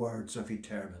have the words of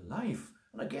eternal life.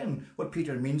 And again, what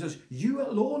Peter means is, you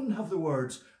alone have the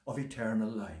words of eternal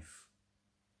life.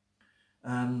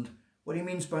 And what he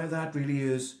means by that really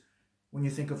is, when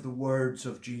you think of the words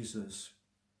of Jesus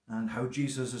and how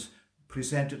Jesus is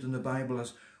presented in the Bible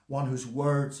as one whose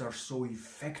words are so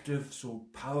effective, so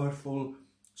powerful,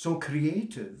 so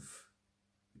creative,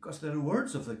 because they're the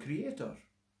words of the Creator.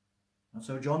 That's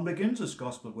how John begins his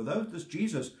gospel. Without this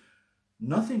Jesus,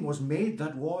 nothing was made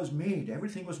that was made.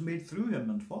 Everything was made through him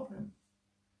and for him.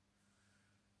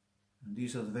 And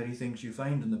these are the very things you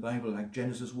find in the Bible, like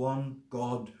Genesis 1,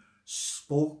 God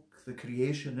spoke the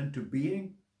creation into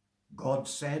being. God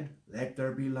said, let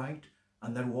there be light,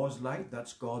 and there was light.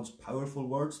 That's God's powerful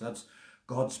words. That's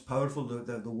God's powerful,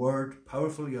 the word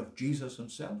powerfully of Jesus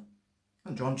himself.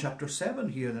 And John chapter 7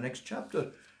 here, the next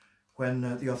chapter, when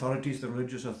the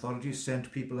religious authorities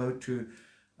sent people out to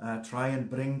try and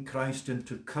bring Christ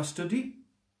into custody,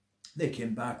 they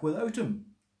came back without him.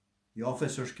 The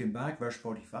officers came back, verse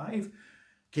 45,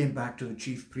 came back to the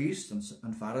chief priests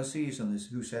and Pharisees,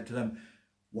 who said to them,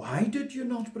 why did you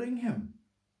not bring him?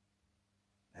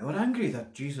 They were angry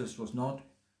that Jesus was not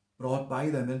brought by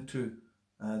them into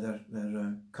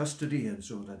their custody, and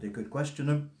so that they could question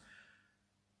him.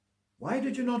 Why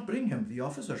did you not bring him? The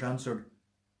officers answered,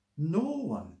 no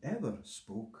one ever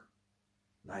spoke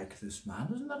like this man.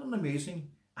 Isn't that an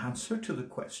amazing answer to the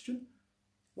question?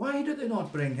 Why did they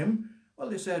not bring him? Well,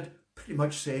 they said, pretty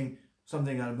much saying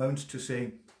something that amounts to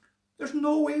saying, there's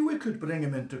no way we could bring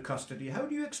him into custody. How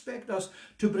do you expect us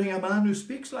to bring a man who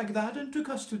speaks like that into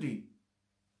custody?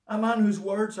 A man whose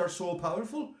words are so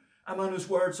powerful, a man whose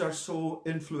words are so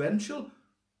influential.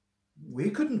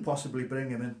 We couldn't possibly bring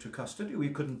him into custody. We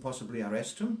couldn't possibly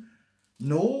arrest him.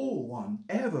 No one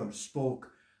ever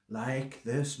spoke like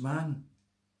this man.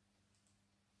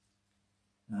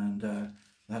 And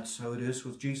that's how it is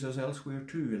with Jesus elsewhere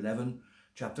too.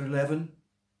 Chapter 11,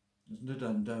 isn't it?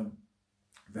 And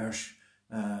verse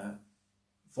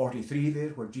 43 there,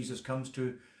 where Jesus comes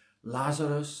to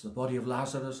Lazarus, the body of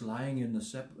Lazarus lying in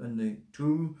the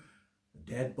tomb,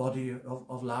 the dead body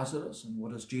of Lazarus. And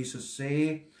what does Jesus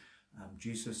say?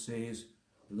 Jesus says,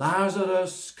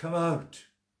 Lazarus, come out.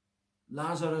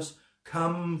 Lazarus,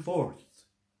 come forth.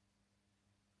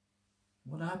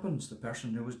 What happens? The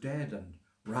person who was dead and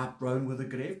wrapped round with the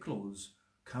grave clothes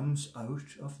comes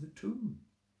out of the tomb.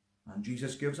 And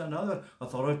Jesus gives another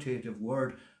authoritative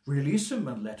word, release him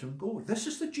and let him go. This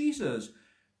is the Jesus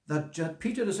that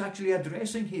Peter is actually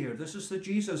addressing here. This is the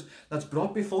Jesus that's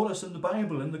brought before us in the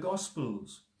Bible, in the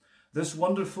Gospels. This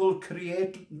wonderful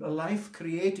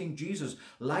life-creating Jesus,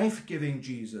 life-giving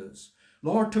Jesus.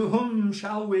 Lord, to whom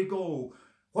shall we go?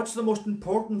 What's the most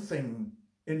important thing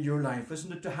in your life?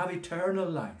 Isn't it to have eternal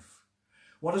life?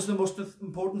 What is the most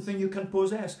important thing you can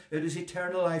possess? It is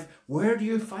eternal life. Where do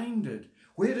you find it?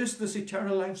 Where is this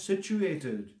eternal life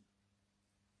situated?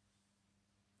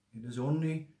 It is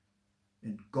only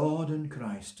in God in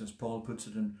Christ, as Paul puts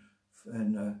it in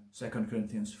 2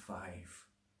 Corinthians 5.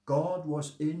 God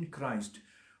was in Christ,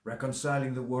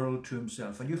 reconciling the world to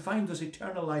himself. And you find this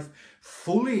eternal life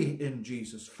fully in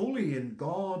Jesus, fully in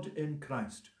God in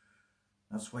Christ.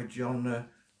 That's why John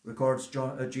records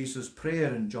Jesus'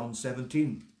 prayer in John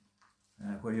 17,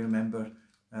 where you remember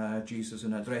Jesus,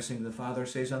 in addressing the Father,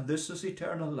 says, "And this is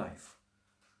eternal life,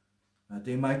 that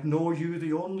they might know you,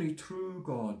 the only true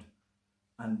God,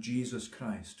 and Jesus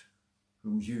Christ,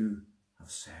 whom you have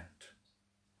sent."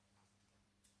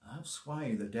 That's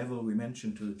why the devil, we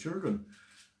mentioned to the children,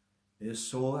 is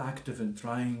so active in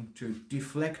trying to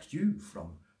deflect you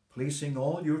from placing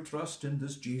all your trust in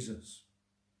this Jesus.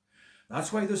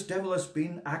 That's why this devil has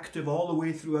been active all the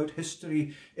way throughout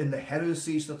history in the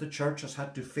heresies that the church has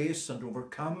had to face and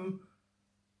overcome,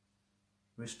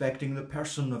 respecting the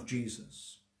person of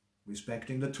Jesus,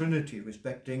 respecting the Trinity,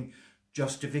 respecting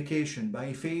justification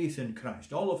by faith in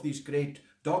Christ. All of these great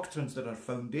doctrines that are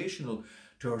foundational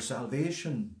to our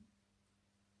salvation.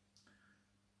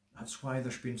 That's why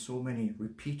there's been so many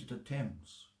repeated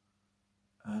attempts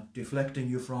at deflecting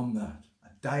you from that,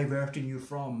 at diverting you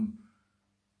from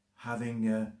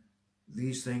having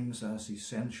these things as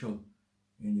essential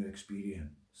in your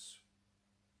experience.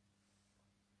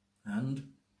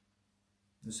 And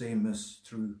the same is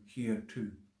true here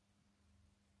too.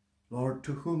 Lord,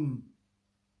 to whom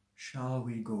shall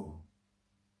we go?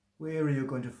 Where are you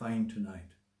going to find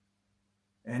tonight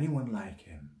anyone like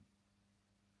him?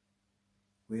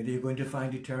 Where are you going to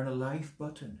find eternal life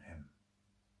but in him?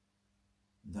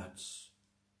 That's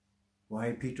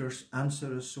why Peter's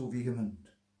answer is so vehement,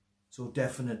 so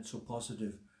definite, so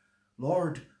positive.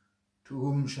 Lord, to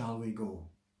whom shall we go?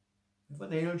 If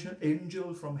an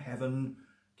angel from heaven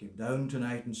came down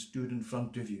tonight and stood in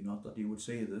front of you, not that he would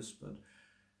say this, but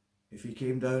if he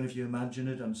came down, if you imagine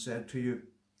it, and said to you,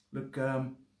 look,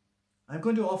 I'm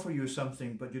going to offer you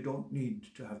something, but you don't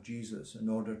need to have Jesus in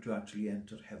order to actually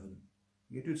enter heaven.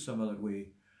 You do it some other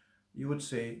way. You would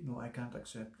say, no, I can't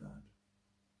accept that.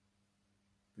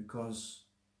 Because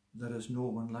there is no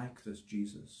one like this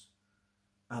Jesus.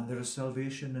 And there is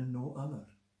salvation in no other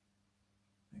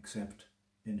except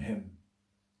in him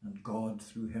and God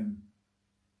through him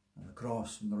and the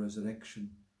cross and the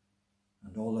resurrection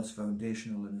and all that's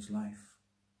foundational in his life.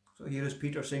 So here is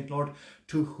Peter saying, Lord,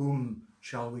 to whom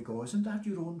shall we go? Isn't that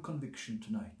your own conviction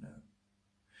tonight now?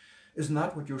 Isn't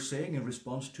that what you're saying in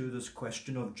response to this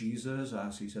question of Jesus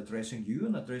as he's addressing you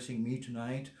and addressing me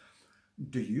tonight?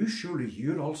 Do you, surely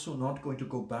you're also not going to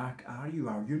go back, are you?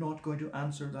 Are you not going to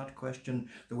answer that question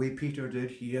the way Peter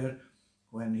did here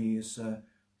when he is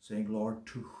saying, Lord,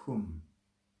 to whom?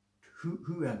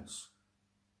 Who else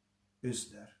is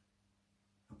there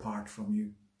apart from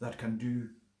you that can do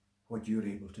what you're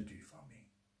able to do for me?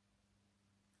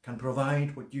 Can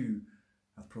provide what you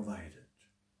have provided?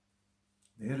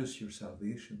 There is your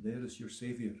salvation. There is your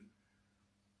Saviour.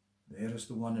 There is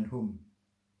the one in whom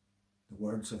the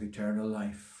words of eternal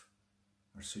life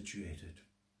are situated.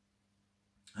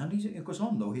 And it goes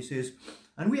on though, he says,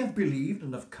 and we have believed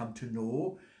and have come to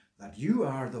know that you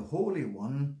are the Holy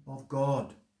One of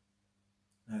God.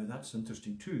 Now that's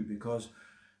interesting too, because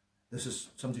this is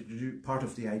something to do, part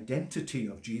of the identity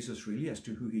of Jesus really, as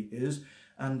to who he is.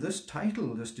 And this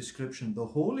title, this description, the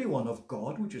Holy One of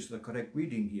God, which is the correct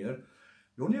reading here,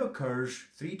 it only occurs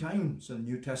 3 times in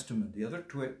the New Testament. The other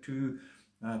two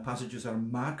passages are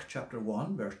Mark chapter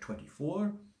 1, verse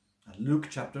 24, and Luke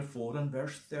chapter 4 and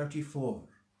verse 34.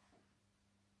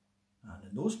 And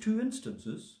in those 2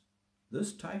 instances,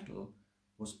 this title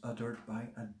was uttered by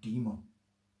a demon,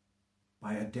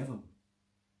 by a devil,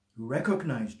 who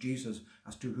recognized Jesus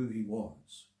as to who he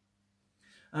was.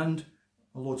 And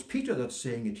although it's Peter that's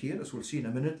saying it here, as we'll see in a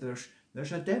minute,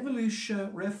 there's a devilish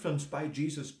reference by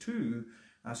Jesus too,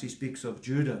 as he speaks of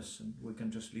Judas, and we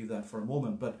can just leave that for a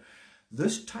moment. But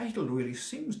this title really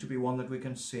seems to be one that we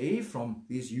can say from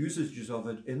these usages of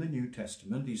it in the New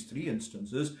Testament, these 3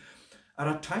 instances,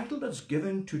 are a title that's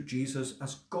given to Jesus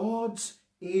as God's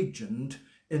agent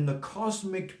in the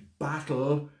cosmic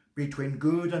battle between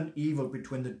good and evil,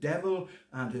 between the devil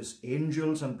and his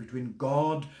angels, and between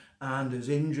God and his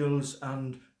angels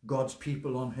and God's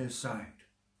people on his side.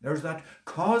 There's that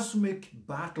cosmic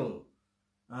battle,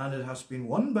 and it has been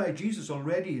won by Jesus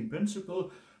already in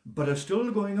principle, but it's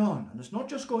still going on. And it's not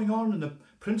just going on in the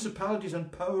principalities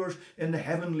and powers in the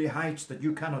heavenly heights that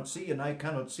you cannot see and I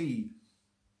cannot see.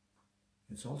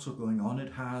 It's also going on.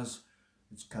 It has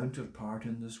its counterpart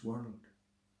in this world.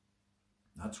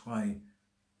 That's why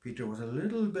Peter was a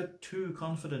little bit too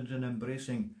confident in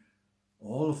embracing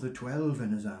all of the 12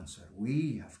 in his answer.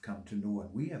 We have come to know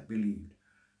and we have believed.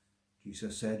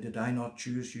 Jesus said, did I not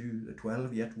choose you, the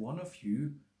 12, yet one of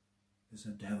you is a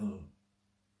devil.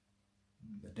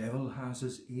 The devil has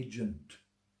his agent.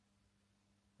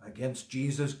 Against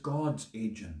Jesus, God's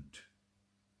agent.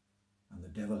 And the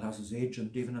devil has his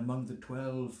agent even among the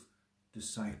 12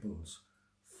 disciples,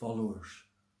 followers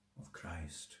of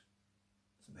Christ.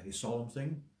 It's a very solemn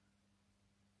thing.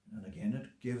 And again,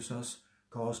 it gives us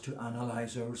cause to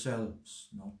analyze ourselves,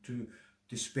 not to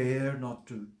despair, not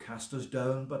to cast us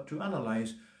down, but to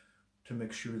analyze, to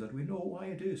make sure that we know why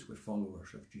it is we're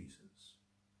followers of Jesus.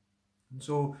 And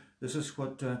so this is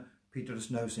what Peter is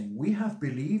now saying. We have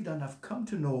believed and have come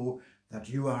to know that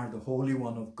you are the Holy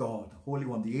One of God, the Holy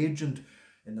One, the agent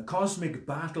in the cosmic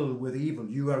battle with evil.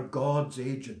 You are God's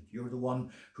agent. You're the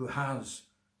one who has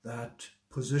that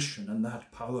position and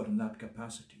that power and that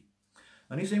capacity.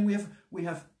 And he's saying we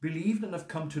have believed and have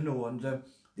come to know, and they're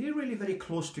really very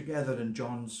close together in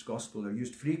John's Gospel. They're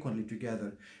used frequently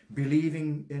together,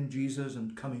 believing in Jesus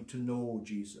and coming to know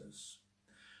Jesus.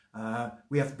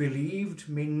 We have believed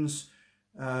means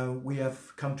we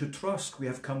have come to trust, we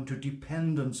have come to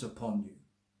dependence upon you.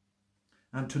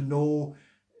 And to know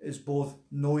is both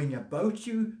knowing about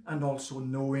you and also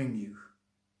knowing you.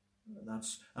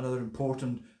 That's another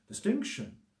important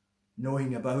distinction,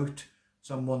 knowing about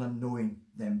someone and knowing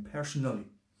them personally.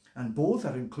 And both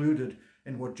are included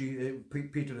in what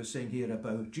Peter is saying here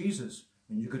about Jesus.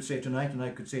 And you could say tonight, and I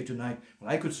could say tonight,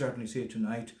 well, I could certainly say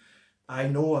tonight, I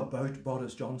know about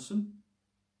Boris Johnson,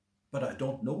 but I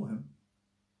don't know him.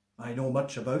 I know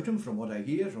much about him from what I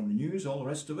hear, from the news, all the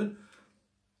rest of it.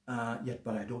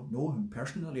 But I don't know him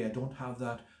personally. I don't have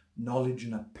that knowledge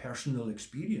and a personal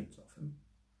experience of him.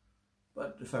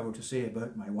 But if I were to say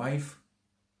about my wife,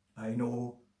 I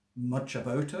know much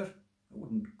about her. I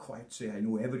wouldn't quite say I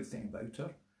know everything about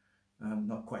her. I'm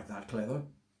not quite that clever.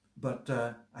 But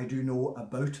I do know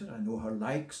about her. I know her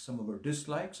likes, some of her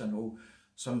dislikes. I know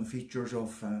some features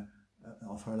of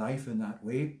her life in that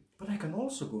way. But I can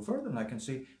also go further and I can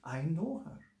say, I know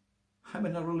her. I'm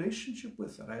in a relationship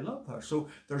with her. I love her. So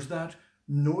there's that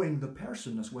knowing the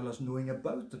person as well as knowing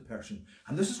about the person.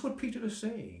 And this is what Peter is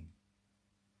saying.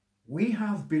 We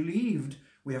have believed,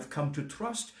 we have come to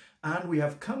trust, and we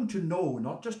have come to know,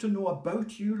 not just to know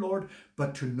about you, Lord,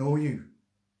 but to know you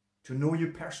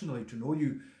personally, to know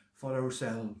you for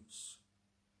ourselves.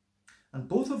 And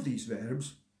both of these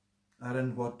verbs are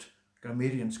in what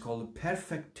grammarians call the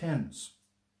perfect tense.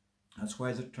 That's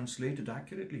why they're translated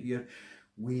accurately here.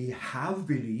 We have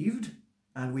believed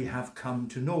and we have come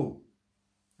to know.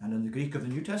 And in the Greek of the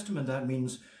New Testament, that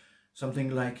means something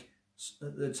like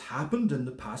it's happened in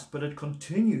the past, but it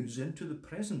continues into the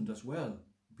present as well.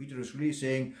 Peter is really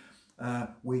saying,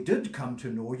 we did come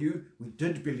to know you. We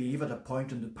did believe at a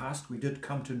point in the past. We did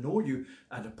come to know you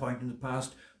at a point in the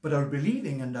past. But our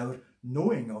believing and our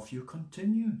knowing of you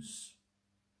continues.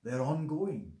 They're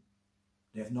ongoing.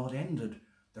 They have not ended.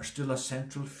 They're still a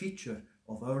central feature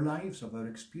of our lives, of our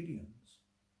experience.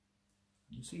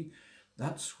 You see,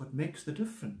 that's what makes the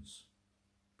difference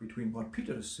between what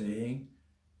Peter is saying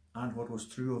and what was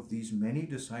true of these many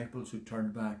disciples who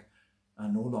turned back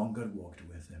and no longer walked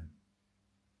with him.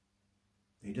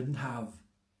 They didn't have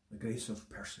the grace of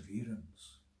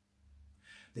perseverance.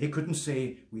 They couldn't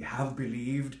say, we have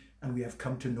believed and we have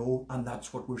come to know, and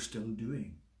that's what we're still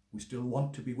doing. We still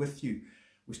want to be with you.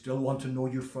 We still want to know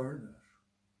you further.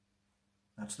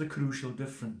 That's the crucial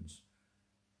difference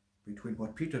between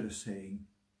what Peter is saying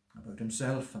about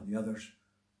himself and the others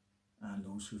and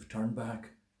those who've turned back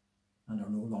and are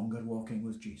no longer walking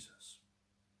with Jesus.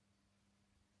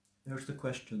 There's the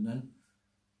question then.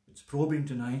 It's probing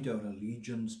tonight our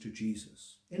allegiance to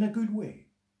Jesus in a good way.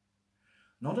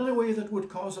 Not in a way that would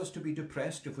cause us to be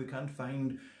depressed if we can't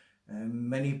find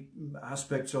many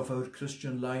aspects of our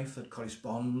Christian life that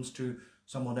corresponds to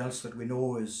someone else that we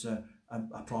know is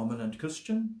a prominent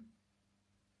Christian,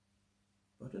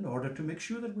 but in order to make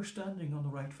sure that we're standing on the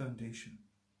right foundation,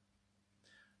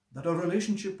 that our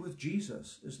relationship with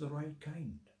Jesus is the right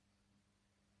kind.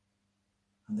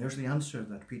 And there's the answer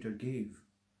that Peter gave.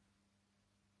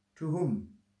 To whom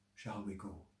shall we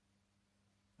go?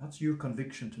 That's your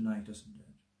conviction tonight, isn't it?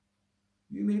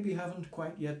 You maybe haven't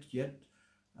quite yet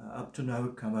up to now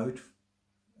come out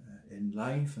in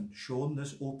life and shown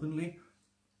this openly,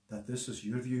 that this is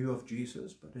your view of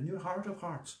Jesus, but in your heart of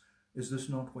hearts, is this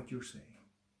not what you're saying?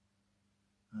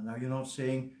 And now you're not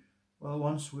saying, well,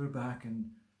 once we're back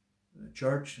in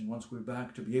church and once we're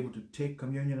back to be able to take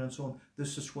communion and so on,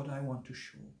 this is what I want to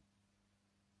show.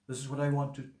 This is what I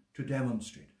want to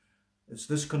demonstrate. It's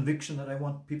this conviction that I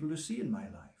want people to see in my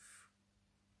life.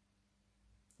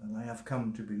 And I have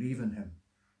come to believe in him.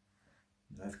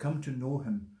 And I've come to know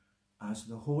him as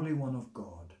the Holy One of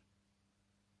God,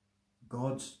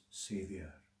 God's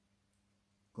Saviour,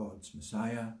 God's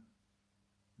Messiah,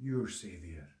 your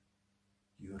Saviour,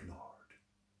 your Lord.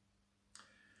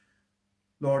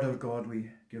 Lord our God, we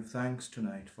give thanks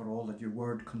tonight for all that your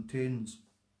word contains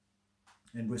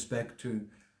in respect to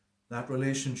that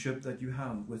relationship that you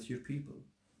have with your people.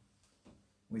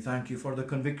 We thank you for the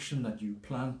conviction that you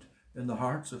plant in the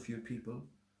hearts of your people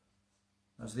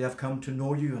as they have come to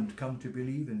know you and come to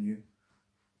believe in you.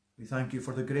 We thank you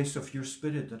for the grace of your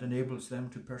Spirit that enables them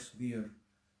to persevere.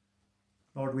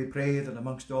 Lord, we pray that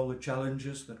amongst all the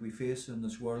challenges that we face in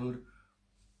this world,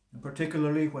 and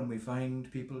particularly when we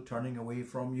find people turning away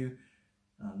from you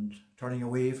and turning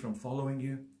away from following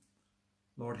you,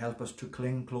 Lord, help us to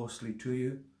cling closely to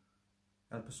you.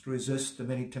 Help us to resist the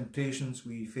many temptations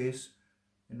we face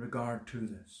in regard to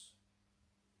this.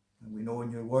 And we know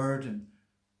in your word, in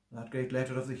that great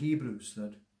letter of the Hebrews,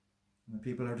 that the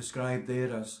people are described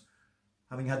there as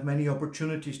having had many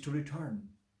opportunities to return,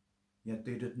 yet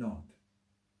they did not.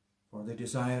 For they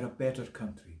desire a better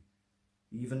country,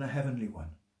 even a heavenly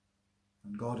one.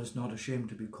 And God is not ashamed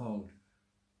to be called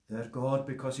their God,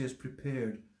 because he has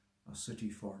prepared a city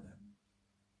for them.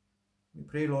 We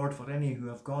pray, Lord, for any who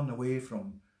have gone away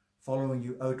from following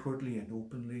you outwardly and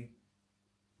openly,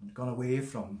 and gone away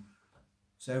from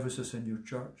services in your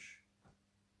church.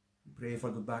 We pray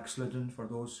for the backslidden, for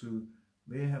those who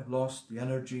may have lost the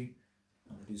energy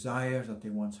and the desire that they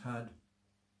once had.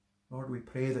 Lord, we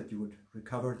pray that you would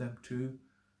recover them too.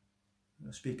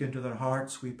 Speak into their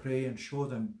hearts, we pray, and show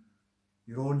them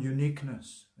your own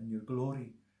uniqueness and your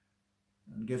glory.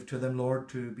 And give to them, Lord,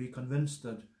 to be convinced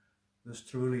that this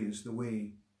truly is the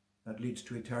way that leads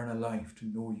to eternal life, to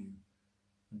know you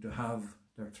and to have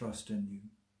their trust in you.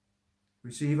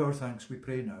 Receive our thanks, we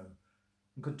pray now,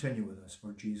 and continue with us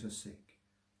for Jesus' sake.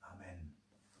 Amen.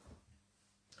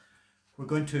 We're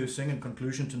going to sing in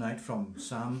conclusion tonight from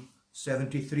Psalm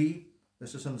 73.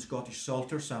 This is in the Scottish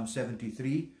Psalter, Psalm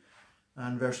 73,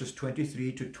 and verses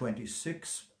 23 to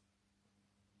 26.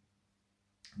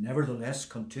 Nevertheless,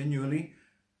 continually,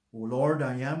 O Lord,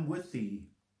 I am with thee.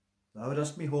 Thou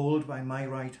dost me hold by my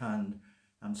right hand,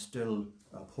 and still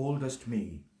upholdest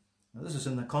me. Now, this is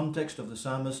in the context of the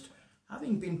psalmist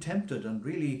having been tempted and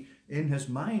really in his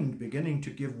mind beginning to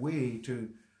give way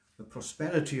to the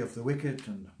prosperity of the wicked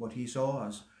and what he saw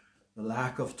as the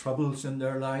lack of troubles in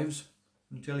their lives,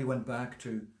 until he went back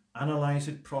to analyze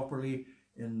it properly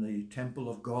in the temple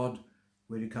of God,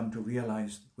 where he came to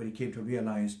realize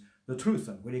the truth,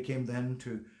 and where he came then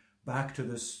to back to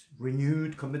this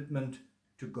renewed commitment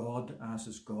to God as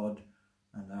his God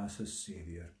and as his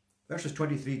Saviour. Verses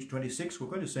 23 to 26, we're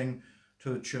going to sing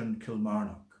to the tune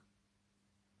Kilmarnock.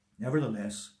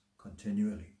 Nevertheless,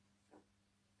 continually.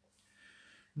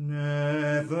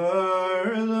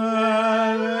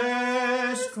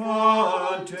 Nevertheless,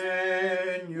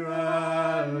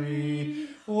 continually,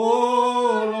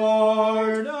 O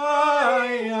Lord, I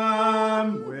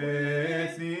am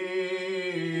with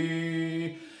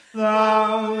thee.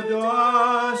 Thou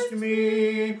dost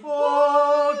me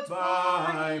hold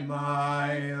by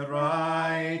my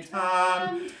right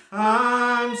hand,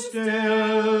 and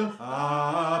still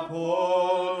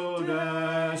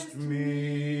upholdest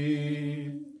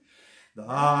me.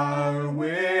 Thou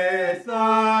with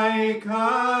thy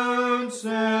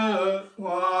counsel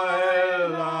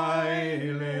while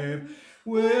I live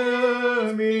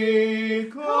will me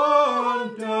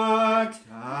conduct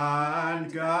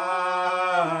and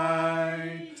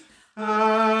guide,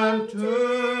 and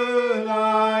to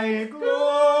thy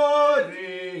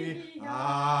glory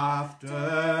afterward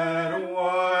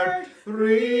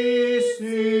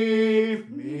receive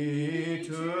me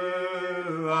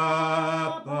to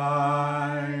abide.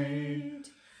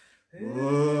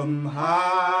 Whom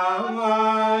have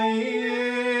I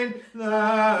in the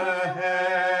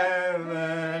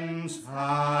heavens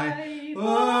high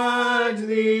but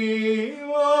thee,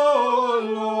 O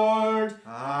Lord,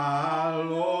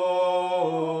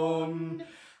 alone?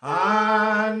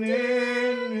 And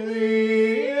in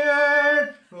the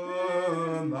earth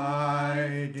whom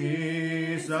I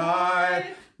desire,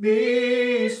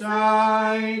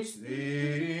 besides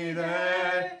thee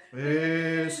there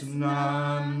is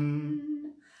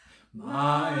none.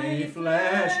 My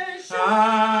flesh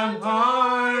and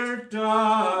heart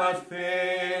doth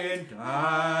faint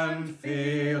and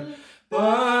fail,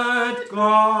 but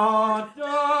God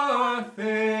doth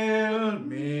fail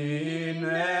me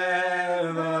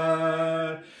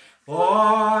never.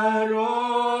 For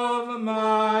of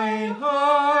my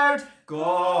heart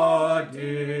God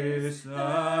is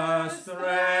the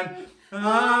strength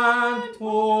and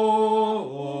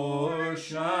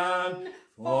portion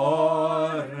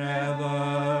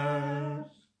forever.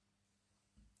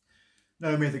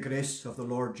 may the grace of the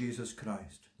Lord Jesus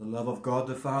Christ, the love of God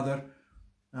the Father,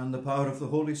 and the power of the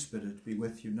Holy Spirit be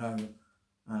with you now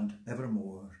and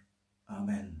evermore.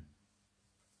 Amen.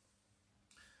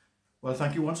 Well,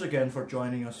 thank you once again for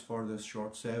joining us for this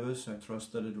short service. I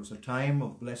trust that it was a time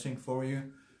of blessing for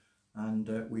you,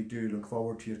 and we do look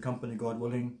forward to your company, God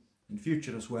willing, in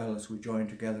future as well, as we join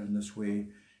together in this way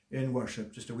in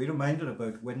worship. Just a wee reminder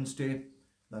about Wednesday,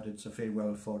 that it's a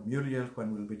farewell for Muriel,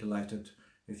 when we'll be delighted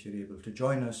if you're able to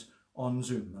join us on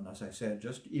Zoom. And as I said,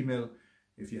 just email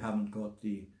if you haven't got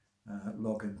the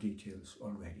login details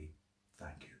already.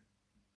 Thank you.